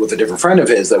wrote with a different friend of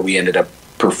his that we ended up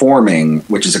performing,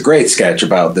 which is a great sketch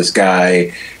about this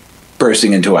guy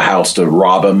bursting into a house to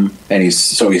rob him, and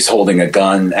he's holding a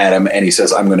gun at him, and he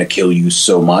says, "I'm going to kill you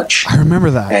so much." I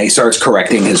remember that. And he starts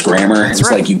correcting his grammar. It's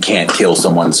right. Like, you can't kill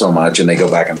someone so much, and they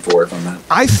go back and forth on that.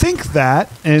 I think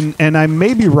that, and I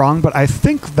may be wrong, but I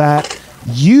think that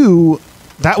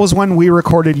that was when we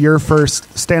recorded your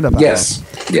first stand-up album.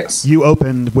 Yes. You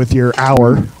opened with your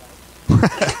hour.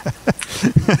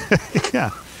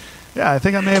 Yeah, I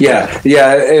think I may have.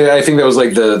 Yeah. I think that was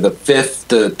like the 5th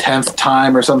to 10th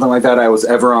time or something like that I was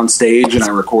ever on stage, and I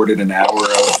recorded an hour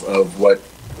of what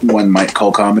one might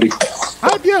call comedy.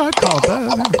 I'd call it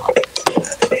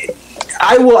that.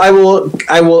 I will.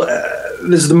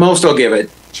 This is the most I'll give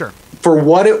it. Sure. For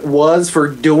what it was, for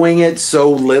doing it so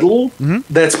little,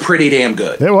 that's pretty damn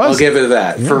good. It was. I'll give it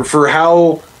that. Yeah. For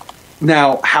how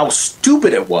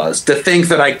stupid it was to think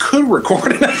that I could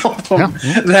record an album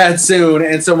that soon,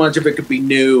 and so much of it could be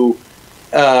new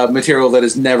material that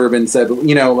has never been said.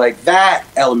 You know, like, that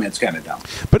element's kind of dumb.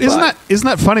 But isn't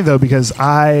that funny though? Because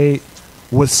I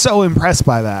was so impressed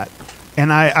by that,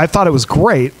 and I thought it was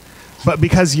great. But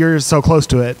because you're so close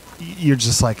to it, you're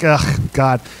just like, ugh,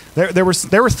 God. There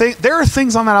are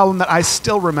things on that album that I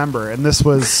still remember, and this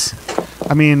was.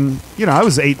 I mean, you know, I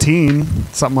was 18,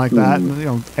 something like that, you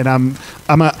know, and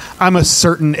I'm a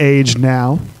certain age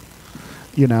now,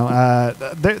 you know.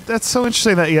 That's so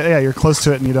interesting that you're close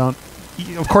to it, and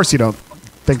of course you don't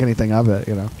think anything of it,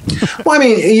 you know. Well, I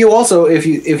mean, you also, if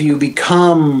you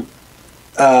become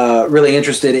really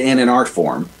interested in an art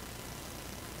form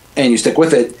and you stick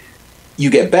with it, you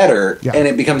get better, and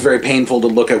it becomes very painful to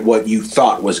look at what you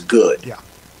thought was good. Yeah.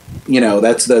 You know,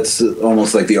 that's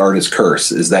almost like the artist's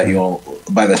curse, is that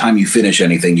by the time you finish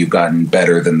anything, you've gotten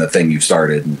better than the thing you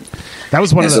started. That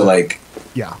was one of the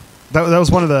that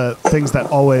was one of the things that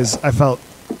always I felt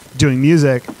doing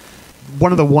music.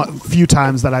 One of the few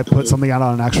times that I put something out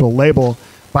on an actual label,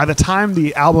 by the time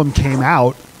the album came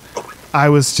out, I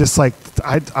was just like,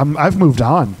 I've moved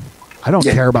on. I don't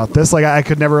care about this. Like, I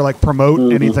could never like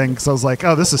promote anything, because I was like,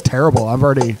 oh, this is terrible.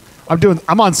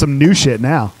 I'm on some new shit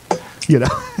now. You know.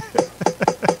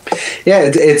 Yeah,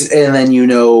 it's and then you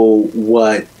know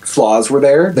what flaws were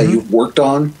there that you've worked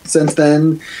on since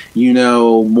then. You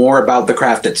know more about the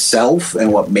craft itself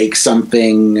and what makes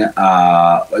something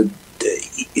like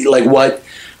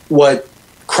what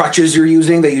crutches you're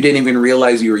using that you didn't even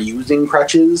realize you were using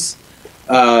crutches.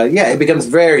 It becomes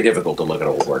very difficult to look at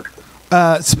old work.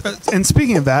 And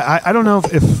speaking of that, I don't know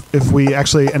if we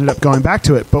actually ended up going back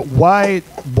to it, but why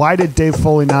did Dave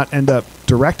Foley not end up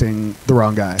directing The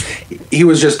Wrong Guy? He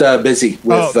was just busy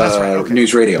with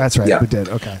News Radio. That's right. Yeah. We did.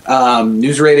 Okay.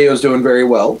 News Radio is doing very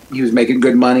well. He was making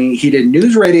good money. He did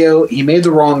News Radio. He made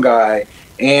The Wrong Guy,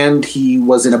 and he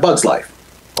was in A Bug's Life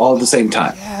all at the same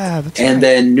time. Yeah. That's and right.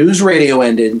 then News Radio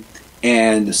ended,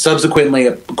 And subsequently,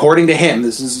 according to him,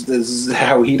 this is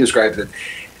how he describes it,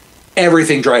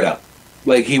 everything dried up.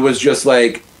 Like, he was just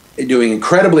like doing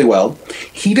incredibly well.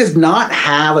 He does not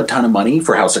have a ton of money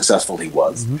for how successful he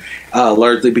was,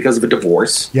 largely because of a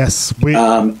divorce. Yes,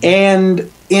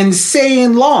 and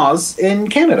insane laws in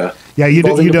Canada. Yeah, you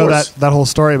know that whole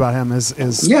story about him is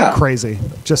crazy,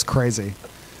 just crazy.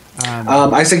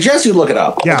 I suggest you look it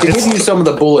up. Yeah, to give you some of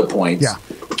the bullet points. Yeah.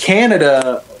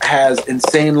 Canada has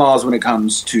insane laws when it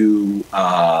comes to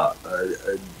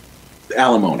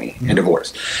alimony and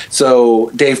divorce. So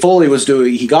Dave Foley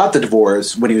he got the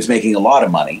divorce when he was making a lot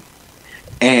of money,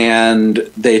 and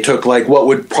they took like what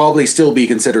would probably still be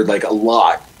considered like a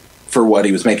lot for what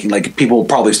he was making. Like, people would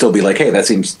probably still be like, hey, that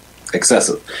seems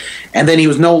excessive. And then he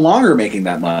was no longer making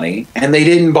that money, and they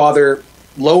didn't bother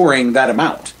lowering that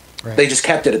amount. Right. They just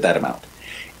kept it at that amount.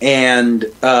 And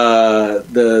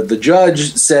the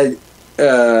judge said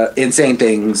insane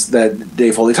things that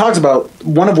Dave Foley talks about,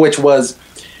 one of which was,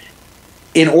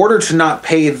 in order to not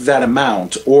pay that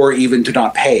amount, or even to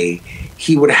not pay,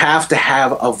 he would have to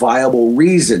have a viable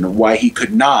reason why he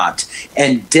could not.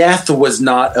 And death was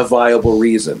not a viable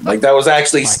reason. Like, that was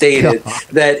actually stated,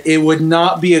 that it would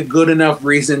not be a good enough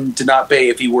reason to not pay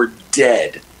if he were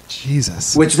dead.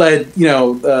 Jesus. Which led,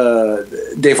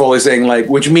 Dave Foley saying, like,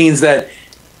 which means that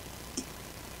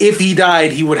if he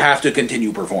died, he would have to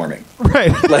continue performing.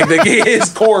 Right. Like,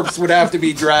 his corpse would have to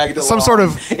be dragged along. Some sort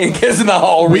of in Kiss in the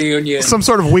Hall reunion. Some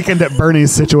sort of Weekend at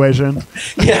Bernie's situation.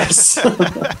 Yes.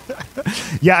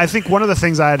 Yeah, I think one of the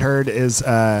things I had heard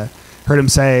him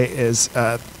say is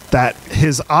that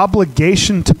his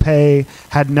obligation to pay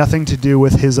had nothing to do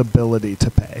with his ability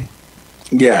to pay.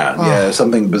 Yeah,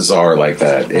 something bizarre like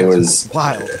that. It was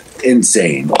wild,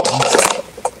 insane.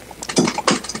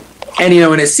 And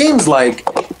and it seems like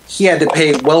he had to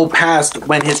pay well past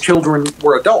when his children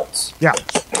were adults. Yeah,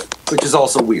 which is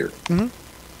also weird. Mm-hmm.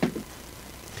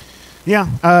 Yeah,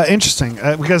 interesting.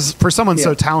 Because for someone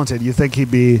so talented, you think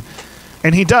he'd be,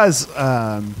 and he does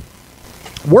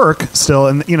work still,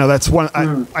 and that's one.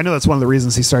 I know that's one of the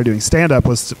reasons he started doing stand up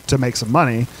was to make some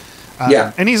money.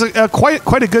 And he's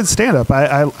quite a good stand up.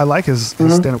 I like his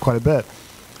stand up quite a bit.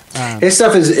 His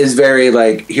stuff is very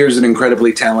like, here's an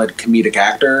incredibly talented comedic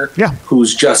actor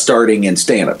who's just starting in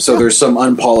stand up. So there's some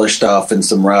unpolished stuff and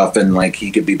some rough, and like he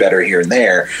could be better here and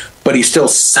there, but he's still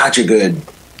such a good.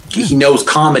 He knows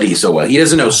comedy so well. He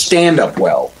doesn't know stand up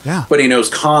well, but he knows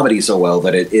comedy so well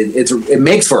that it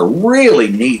makes for a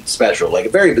really neat special, like a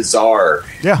very bizarre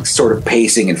sort of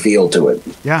pacing and feel to it.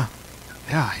 Yeah.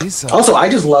 Yeah, he's also, I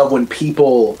just love when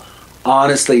people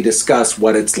honestly discuss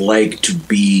what it's like to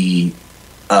be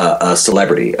a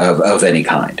celebrity of any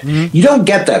kind. Mm-hmm. You don't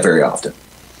get that very often.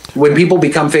 When people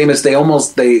become famous, they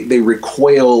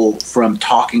recoil from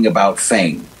talking about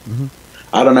fame. Mm-hmm.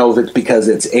 I don't know if it's because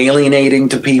it's alienating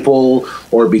to people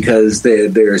or because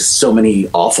there's so many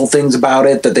awful things about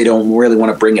it that they don't really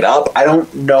want to bring it up. I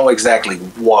don't know exactly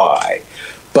why.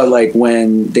 But like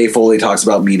when Dave Foley talks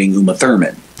about meeting Uma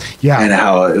Thurman, and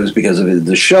how it was because of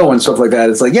the show and stuff like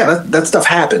that, it's like, that stuff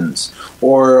happens.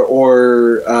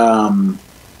 You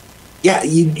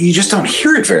just don't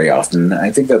hear it very often.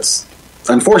 I think that's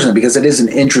unfortunate because it is an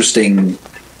interesting.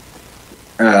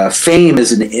 Fame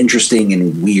is an interesting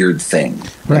and weird thing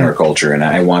in our culture, and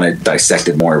I want to dissect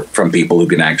it more from people who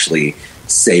can actually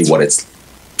say what it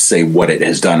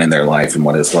has done in their life and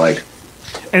what it's like.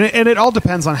 And it all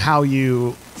depends on how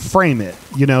you frame it,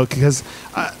 because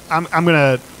I'm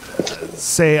going to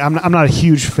say I'm not a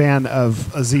huge fan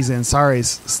of Aziz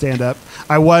Ansari's stand-up.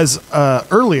 I was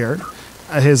earlier.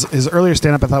 His earlier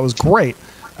stand-up I thought was great.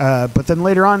 But then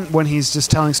later on when he's just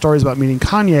telling stories about meeting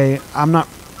Kanye, I'm not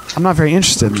very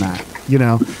interested in that,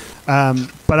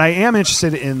 But I am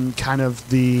interested in kind of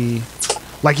the,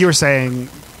 like you were saying,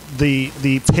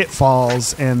 the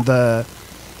pitfalls and the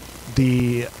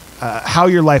how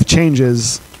your life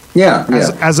changes.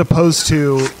 As opposed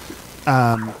to,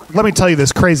 let me tell you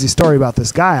this crazy story about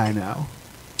this guy I know.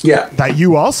 Yeah. That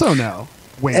you also know.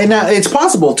 Wayne. And it's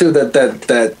possible too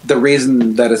that the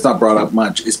reason that it's not brought up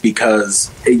much is because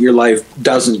your life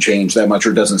doesn't change that much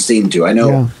or doesn't seem to. I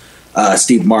know.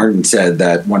 Steve Martin said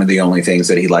that one of the only things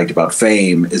that he liked about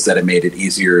fame is that it made it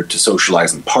easier to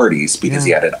socialize in parties because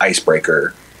he had an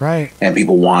icebreaker. Right. And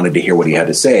people wanted to hear what he had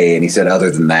to say. And he said,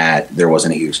 other than that, there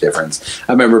wasn't a huge difference.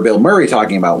 I remember Bill Murray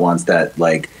talking about once that,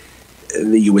 like,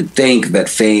 you would think that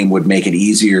fame would make it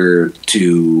easier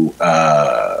to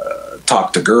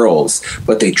talk to girls,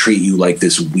 but they treat you like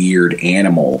this weird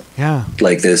animal. Yeah.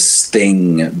 Like this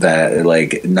thing that,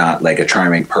 like, not like a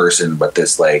charming person, but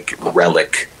this, like,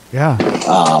 relic Yeah.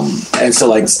 And so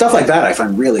like stuff like that I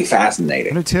find really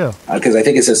fascinating. Me too. Because I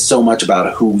think it says so much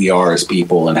about who we are as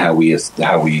people and how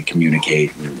we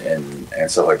communicate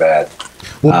and stuff like that.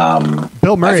 Well,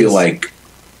 Bill Murray. I feel like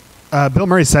Bill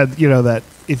Murray said, that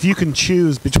if you can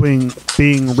choose between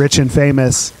being rich and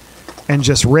famous and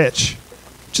just rich,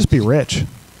 just be rich.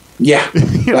 Yeah,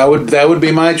 that would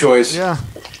be my choice. Yeah.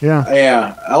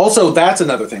 Also, that's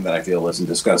another thing that I feel isn't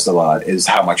discussed a lot is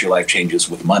how much your life changes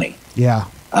with money. Yeah.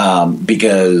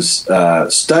 Because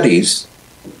studies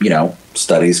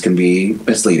can be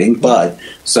misleading, but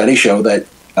studies show that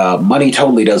money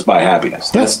totally does buy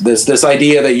happiness. Yeah. This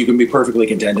idea that you can be perfectly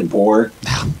content and poor,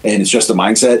 and it's just a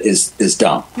mindset is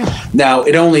dumb. Yeah. Now,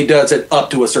 it only does it up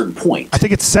to a certain point. I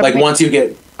think it's once you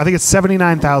get. I think it's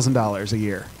 $79,000 a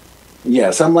year.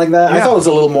 Yeah, something like that. Yeah. I thought it was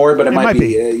a little more, but it might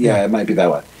be. It might be that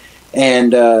way.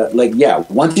 And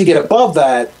once you get above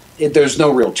that, there's no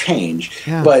real change.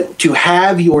 Yeah. But to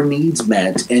have your needs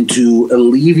met and to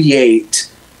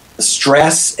alleviate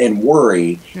stress and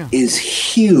worry is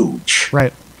huge.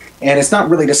 Right. And it's not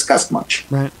really discussed much.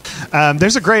 Right.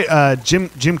 There's a great Jim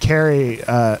Carrey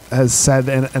has said,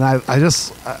 and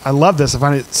I love this. I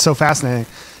find it so fascinating.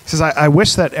 He says, I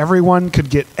wish that everyone could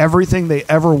get everything they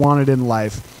ever wanted in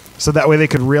life, so that way they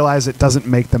could realize it doesn't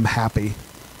make them happy.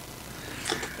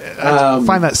 I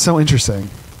find that so interesting.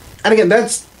 And again,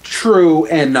 that's true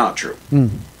and not true.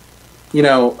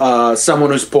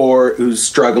 Someone who's poor, who's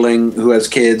struggling, who has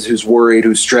kids, who's worried,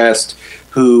 who's stressed,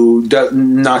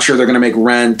 not sure they're going to make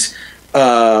rent.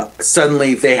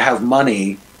 Suddenly they have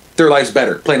money. Their life's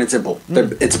better, plain and simple.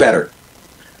 It's better.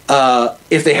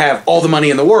 If they have all the money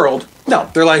in the world, no,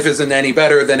 their life isn't any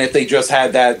better than if they just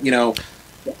had that,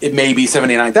 it may be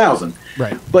 79,000.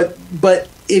 Right. But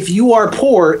if you are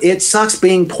poor, it sucks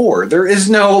being poor. There is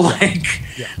no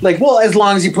as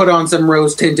long as you put on some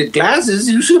rose tinted glasses,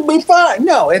 you should be fine.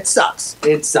 No, it sucks.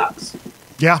 It sucks.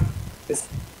 Yeah.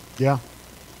 Yeah.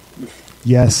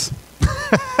 Yes.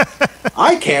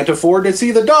 I can't afford to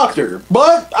see the doctor,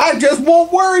 but I just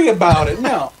won't worry about it.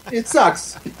 No, it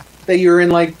sucks that you're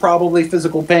in probably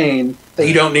physical pain that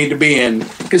you don't need to be in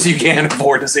because you can't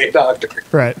afford to see a doctor.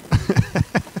 Right.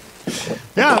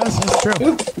 Yeah, that's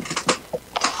true.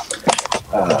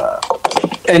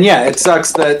 And it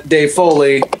sucks that Dave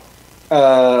Foley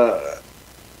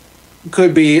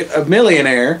could be a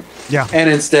millionaire, and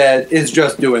instead is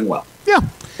just doing well. Yeah.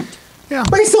 Yeah.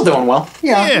 But he's still doing well.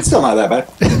 Yeah. It's still not that bad.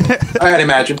 I'd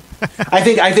imagine. I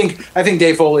think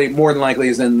Dave Foley more than likely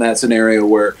is in that scenario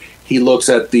where he looks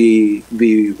at the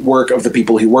work of the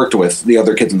people he worked with, the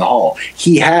other kids in the hall.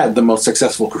 He had the most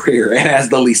successful career and has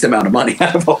the least amount of money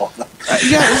out of all of them.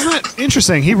 Isn't that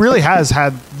interesting? He really has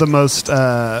had the most.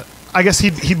 I guess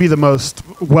he'd be the most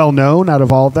well known out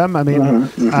of all of them. I mean,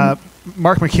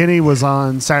 Mark McKinney was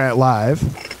on Saturday Night Live.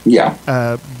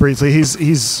 Yeah. Briefly,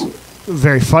 he's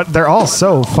very fun. They're all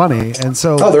so funny and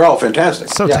so. Oh, they're all fantastic.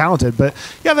 So talented, but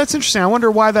that's interesting. I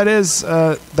wonder why that is.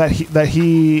 That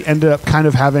he ended up kind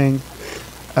of having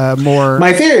more.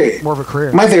 My theory, more of a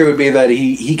career. My theory would be that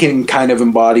he can kind of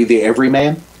embody the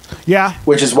everyman. Yeah.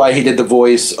 Which is why he did the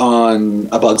voice on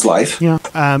A Bug's Life. Yeah.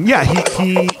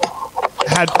 He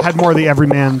had more of the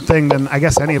everyman thing than I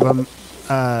guess any of them.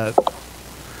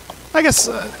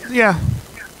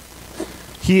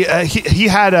 He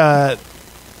had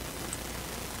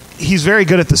he's very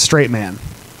good at the straight man,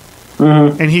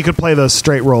 and he could play those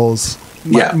straight roles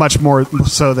much more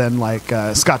so than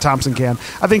Scott Thompson can.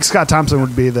 I think Scott Thompson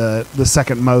would be the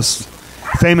second most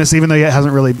famous, even though he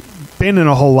hasn't really been in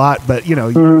a whole lot. But you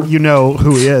know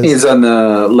who he is. He's on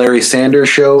the Larry Sanders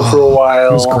Show for a while.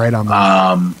 He was great on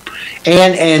that.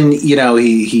 And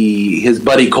his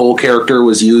Buddy Cole character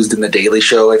was used in the Daily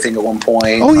Show, I think, at one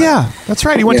point. Oh yeah, that's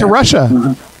right. He went to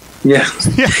Russia. Yeah.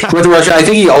 With Russia, I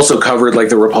think he also covered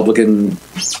the Republican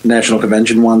National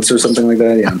Convention once or something like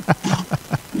that. Yeah.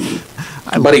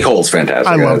 Buddy Cole's fantastic.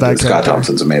 I love that. Scott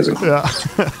Thompson's amazing.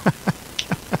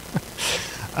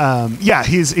 Yeah.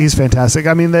 He's fantastic.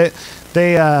 I mean, they.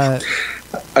 Okay,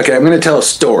 I'm going to tell a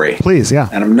story. Please, yeah.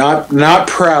 And I'm not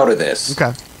proud of this.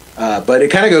 Okay. But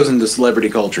it kind of goes into celebrity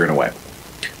culture in a way.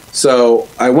 So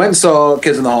I went and saw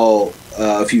Kids in the Hall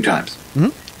a few times. Mm-hmm.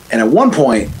 And at one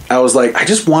point, I was like, I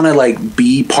just want to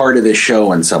be part of this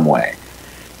show in some way.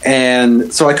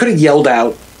 And so I could have yelled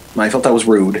out. I felt that was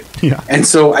rude. Yeah. And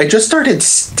so I just started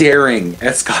staring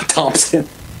at Scott Thompson.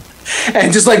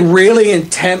 And just really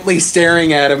intently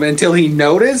staring at him until he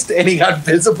noticed and he got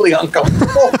visibly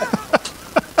uncomfortable.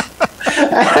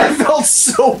 And I felt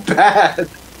so bad.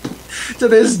 To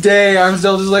this day, I'm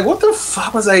still just what the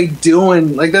fuck was I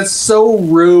doing? That's so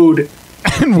rude.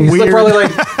 And weird. Probably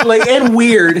and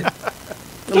weird.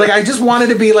 Like I just wanted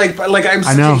to be like I'm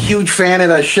such a huge fan of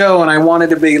that show, and I wanted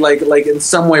to be like in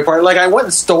some way part. Like I went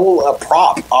and stole a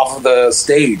prop off of the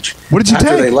stage. What did you after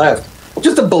take? They left?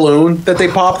 Just a balloon that they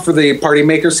popped for the Party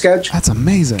Maker sketch. That's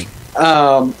amazing.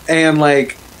 And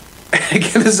like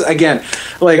again,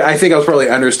 like I think I was probably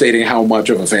understating how much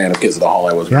of a fan of Kids of the Hall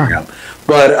I was growing up.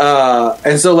 But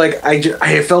and so like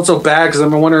I felt so bad because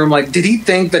I'm wondering like, did he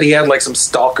think that he had like some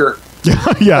stalker?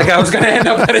 Yeah. Like I was going to end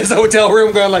up at his hotel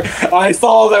room going like, I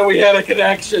saw that we had a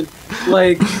connection.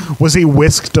 Like, was he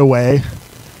whisked away?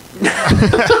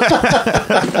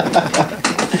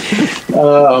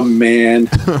 Oh man,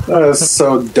 that was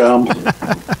so dumb.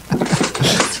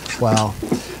 Wow.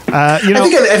 I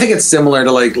think it's similar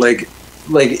to like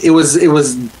it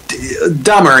was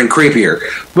dumber and creepier,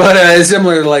 but it's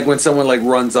similar to like when someone like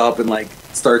runs up and like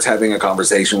starts having a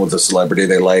conversation with a celebrity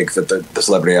they like that the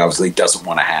celebrity obviously doesn't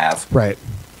want to have. Right.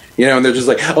 You know, and they're just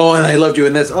like, oh, and I loved you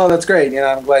in this. Oh, that's great. You know,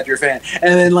 I'm glad you're a fan.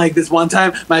 And then, like, this one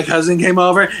time, my cousin came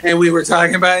over, and we were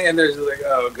talking about it, and they're just like,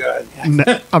 oh, God.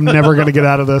 I'm never going to get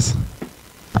out of this.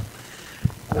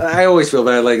 I always feel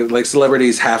bad. Like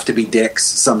celebrities have to be dicks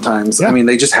sometimes. Yeah. I mean,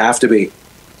 they just have to be.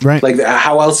 Right. Like,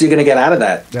 how else are you going to get out of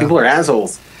that? Yeah. People are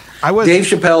assholes. Dave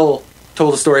Chappelle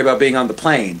told a story about being on the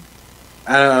plane.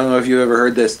 I don't know if you ever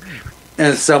heard this.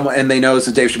 And they noticed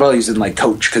that Dave Chappelle, he's in, like,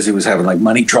 coach because he was having, like,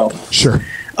 money trouble. Sure.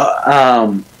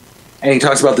 And he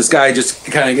talks about this guy just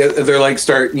kind of they're like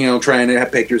start trying to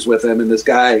have pictures with him, and this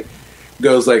guy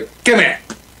goes like, come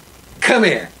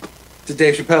here to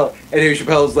Dave Chappelle, and Dave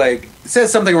Chappelle's like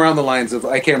says something around the lines of,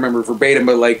 I can't remember verbatim,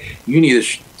 but like, you need to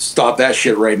stop that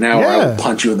shit right now or I will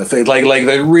punch you in the face. Like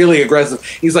they're really aggressive.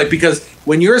 He's like, because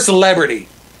when you're a celebrity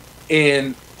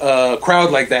in a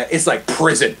crowd like that, it's like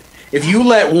prison. If you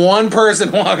let one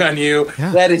person walk on you,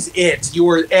 that is it. You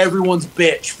are everyone's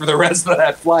bitch for the rest of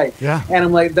that flight. Yeah. And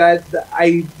I'm like,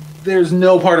 there's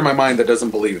no part of my mind that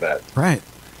doesn't believe that. Right.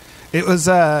 It was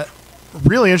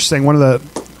really interesting. One of the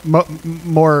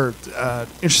more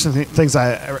interesting things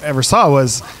I ever saw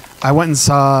was I went and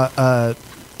saw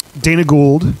Dana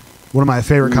Gould, one of my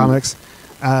favorite comics.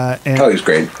 And, he's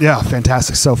great. Yeah,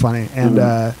 fantastic. So funny.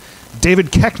 And David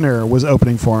Koechner was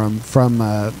opening for him from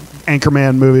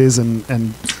Anchorman movies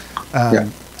and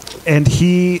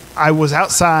I was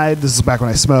outside. This is back when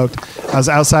I smoked. I was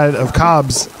outside of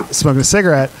Cobb's smoking a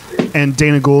cigarette, and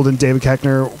Dana Gould and David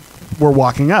Koechner were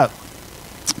walking up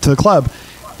to the club,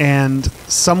 and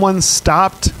someone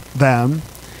stopped them,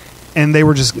 and they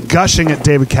were just gushing at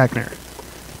David Koechner.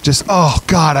 Just, oh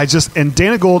God, and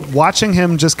Dana Gould, watching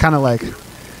him just kind of like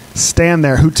stand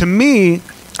there, who to me,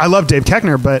 I love Dave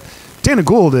Koechner, but Dana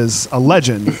Gould is a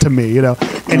legend to me,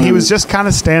 and he was just kind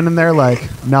of standing there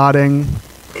like nodding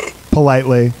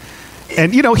politely.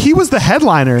 And, he was the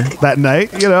headliner that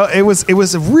night. It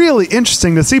was really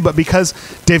interesting to see, but because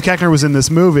Dave Koechner was in this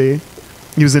movie,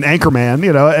 he was an Anchorman,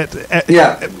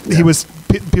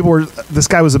 this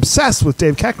guy was obsessed with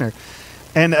Dave Koechner.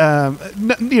 And,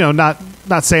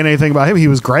 not saying anything about him. He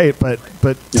was great, but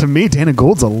to me, Dana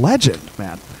Gould's a legend,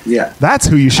 man. Yeah. That's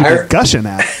who you should be gushing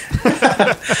at.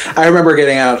 I remember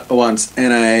getting out once,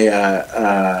 and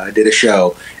I did a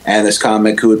show, and this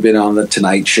comic who had been on the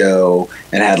Tonight Show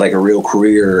and had like a real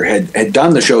career had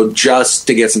done the show just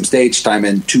to get some stage time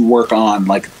and to work on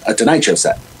like a Tonight Show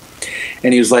set.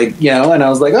 And he was like, and I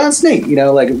was like, oh, it's neat.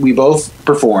 Like we both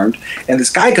performed, and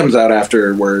this guy comes out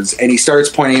afterwards and he starts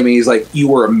pointing at me. He's like, you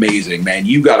were amazing, man.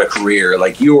 You got a career.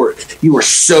 Like you were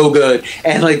so good.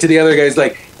 And like to the other guys,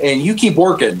 like, and you keep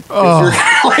working.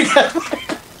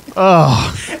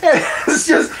 It's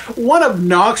just one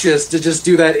obnoxious to just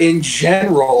do that in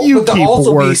general, but to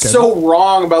also working. Be so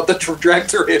wrong about the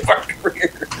trajectory of our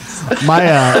careers.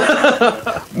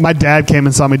 My dad came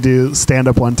and saw me do stand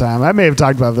up one time. I may have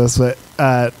talked about this, but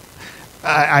I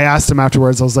asked him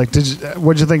afterwards. I was like,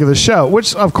 "What'd you think of the show?"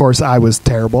 Which, of course, I was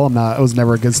terrible. I was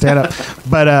never a good stand up,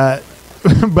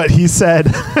 but he said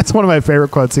it's one of my favorite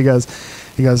quotes. He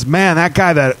goes, man, that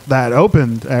guy that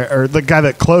opened or the guy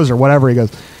that closed or whatever. He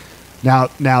goes,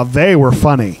 now they were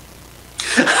funny.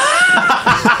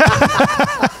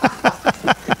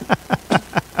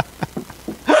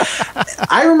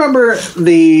 I remember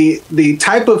the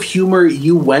type of humor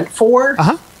you went for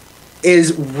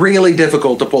is really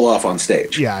difficult to pull off on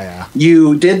stage. Yeah.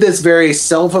 You did this very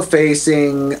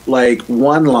self-effacing, like,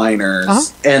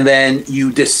 one-liners, and then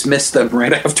you dismiss them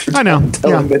right after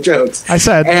telling the jokes. I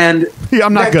said, and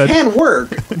I'm not good. That can work,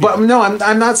 but no,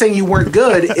 I'm not saying you weren't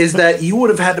good. Is that you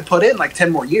would have had to put in like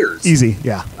 10 more years, easy,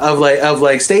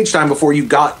 of stage time before you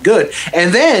got good,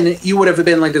 and then you would have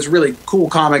been like this really cool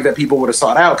comic that people would have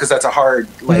sought out because that's a hard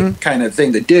kind of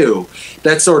thing to do.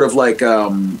 That's sort of like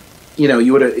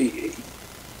you would have.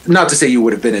 Not to say you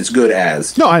would have been as good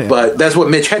as. No, I. But that's what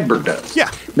Mitch Hedberg does. Yeah.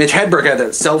 Mitch Hedberg had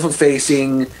that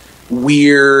self-effacing,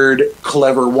 weird,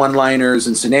 clever one-liners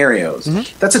and scenarios.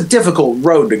 Mm-hmm. That's a difficult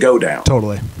road to go down.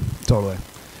 Totally.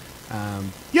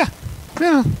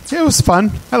 Yeah, it was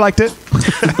fun. I liked it.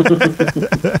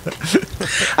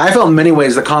 I felt in many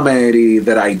ways the comedy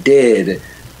that I did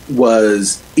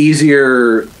was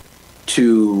easier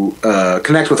to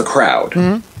connect with a crowd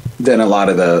than a lot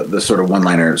of the sort of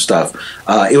one-liner stuff.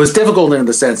 It was difficult in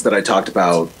the sense that I talked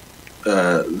about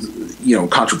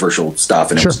controversial stuff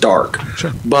and Sure. it's dark.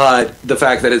 Sure. But the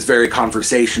fact that it's very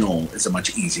conversational is a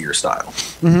much easier style.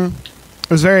 Mm-hmm. It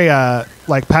was very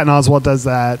like Patton Oswalt does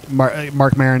that.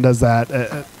 Mark Maron does that.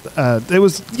 It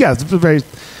was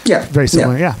very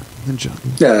similar. Yeah.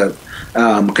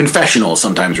 Confessional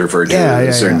sometimes referred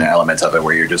to certain elements of it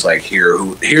where you're just like,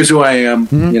 here's who I am.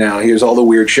 Mm-hmm. Here's all the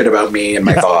weird shit about me and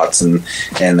my thoughts, and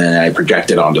then I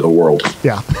project it onto the world.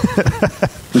 Yeah.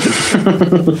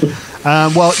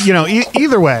 Well,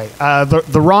 either way,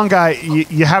 the wrong guy.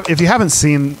 If you haven't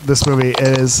seen this movie, it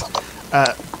is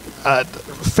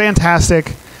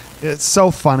fantastic. It's so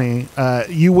funny.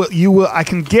 You will. I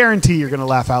can guarantee you're going to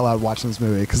laugh out loud watching this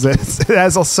movie because it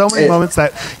has so many moments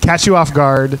that catch you off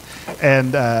guard,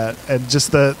 and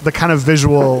just the kind of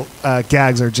visual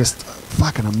gags are just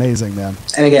fucking amazing, man.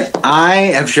 And again, I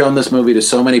have shown this movie to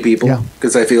so many people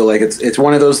because I feel like it's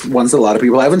one of those ones that a lot of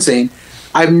people haven't seen.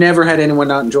 I've never had anyone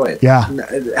not enjoy it. Yeah,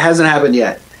 it hasn't happened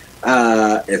yet.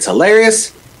 It's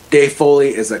hilarious. Dave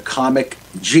Foley is a comic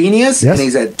genius, and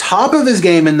he's at top of his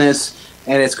game in this.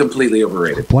 And it's completely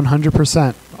overrated.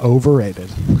 100% overrated.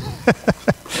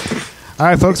 All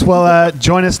right, folks. Well,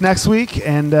 join us next week,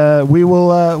 and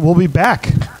we'll be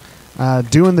back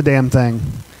doing the damn thing.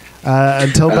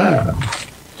 Until then,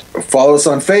 follow us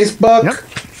on Facebook.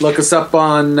 Yep. Look us up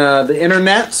on the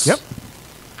internets. Yep.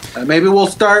 Maybe we'll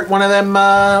start one of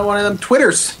them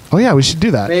Twitters. Oh yeah, we should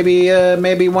do that.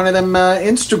 Maybe one of them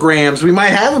Instagrams. We might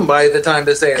have them by the time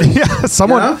this airs. Yeah,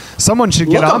 someone should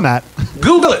get on that.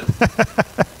 Google it.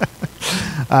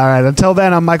 All right. Until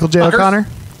then, I'm Michael J. O'Connor.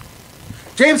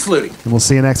 James Fluty. And we'll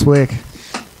see you next week.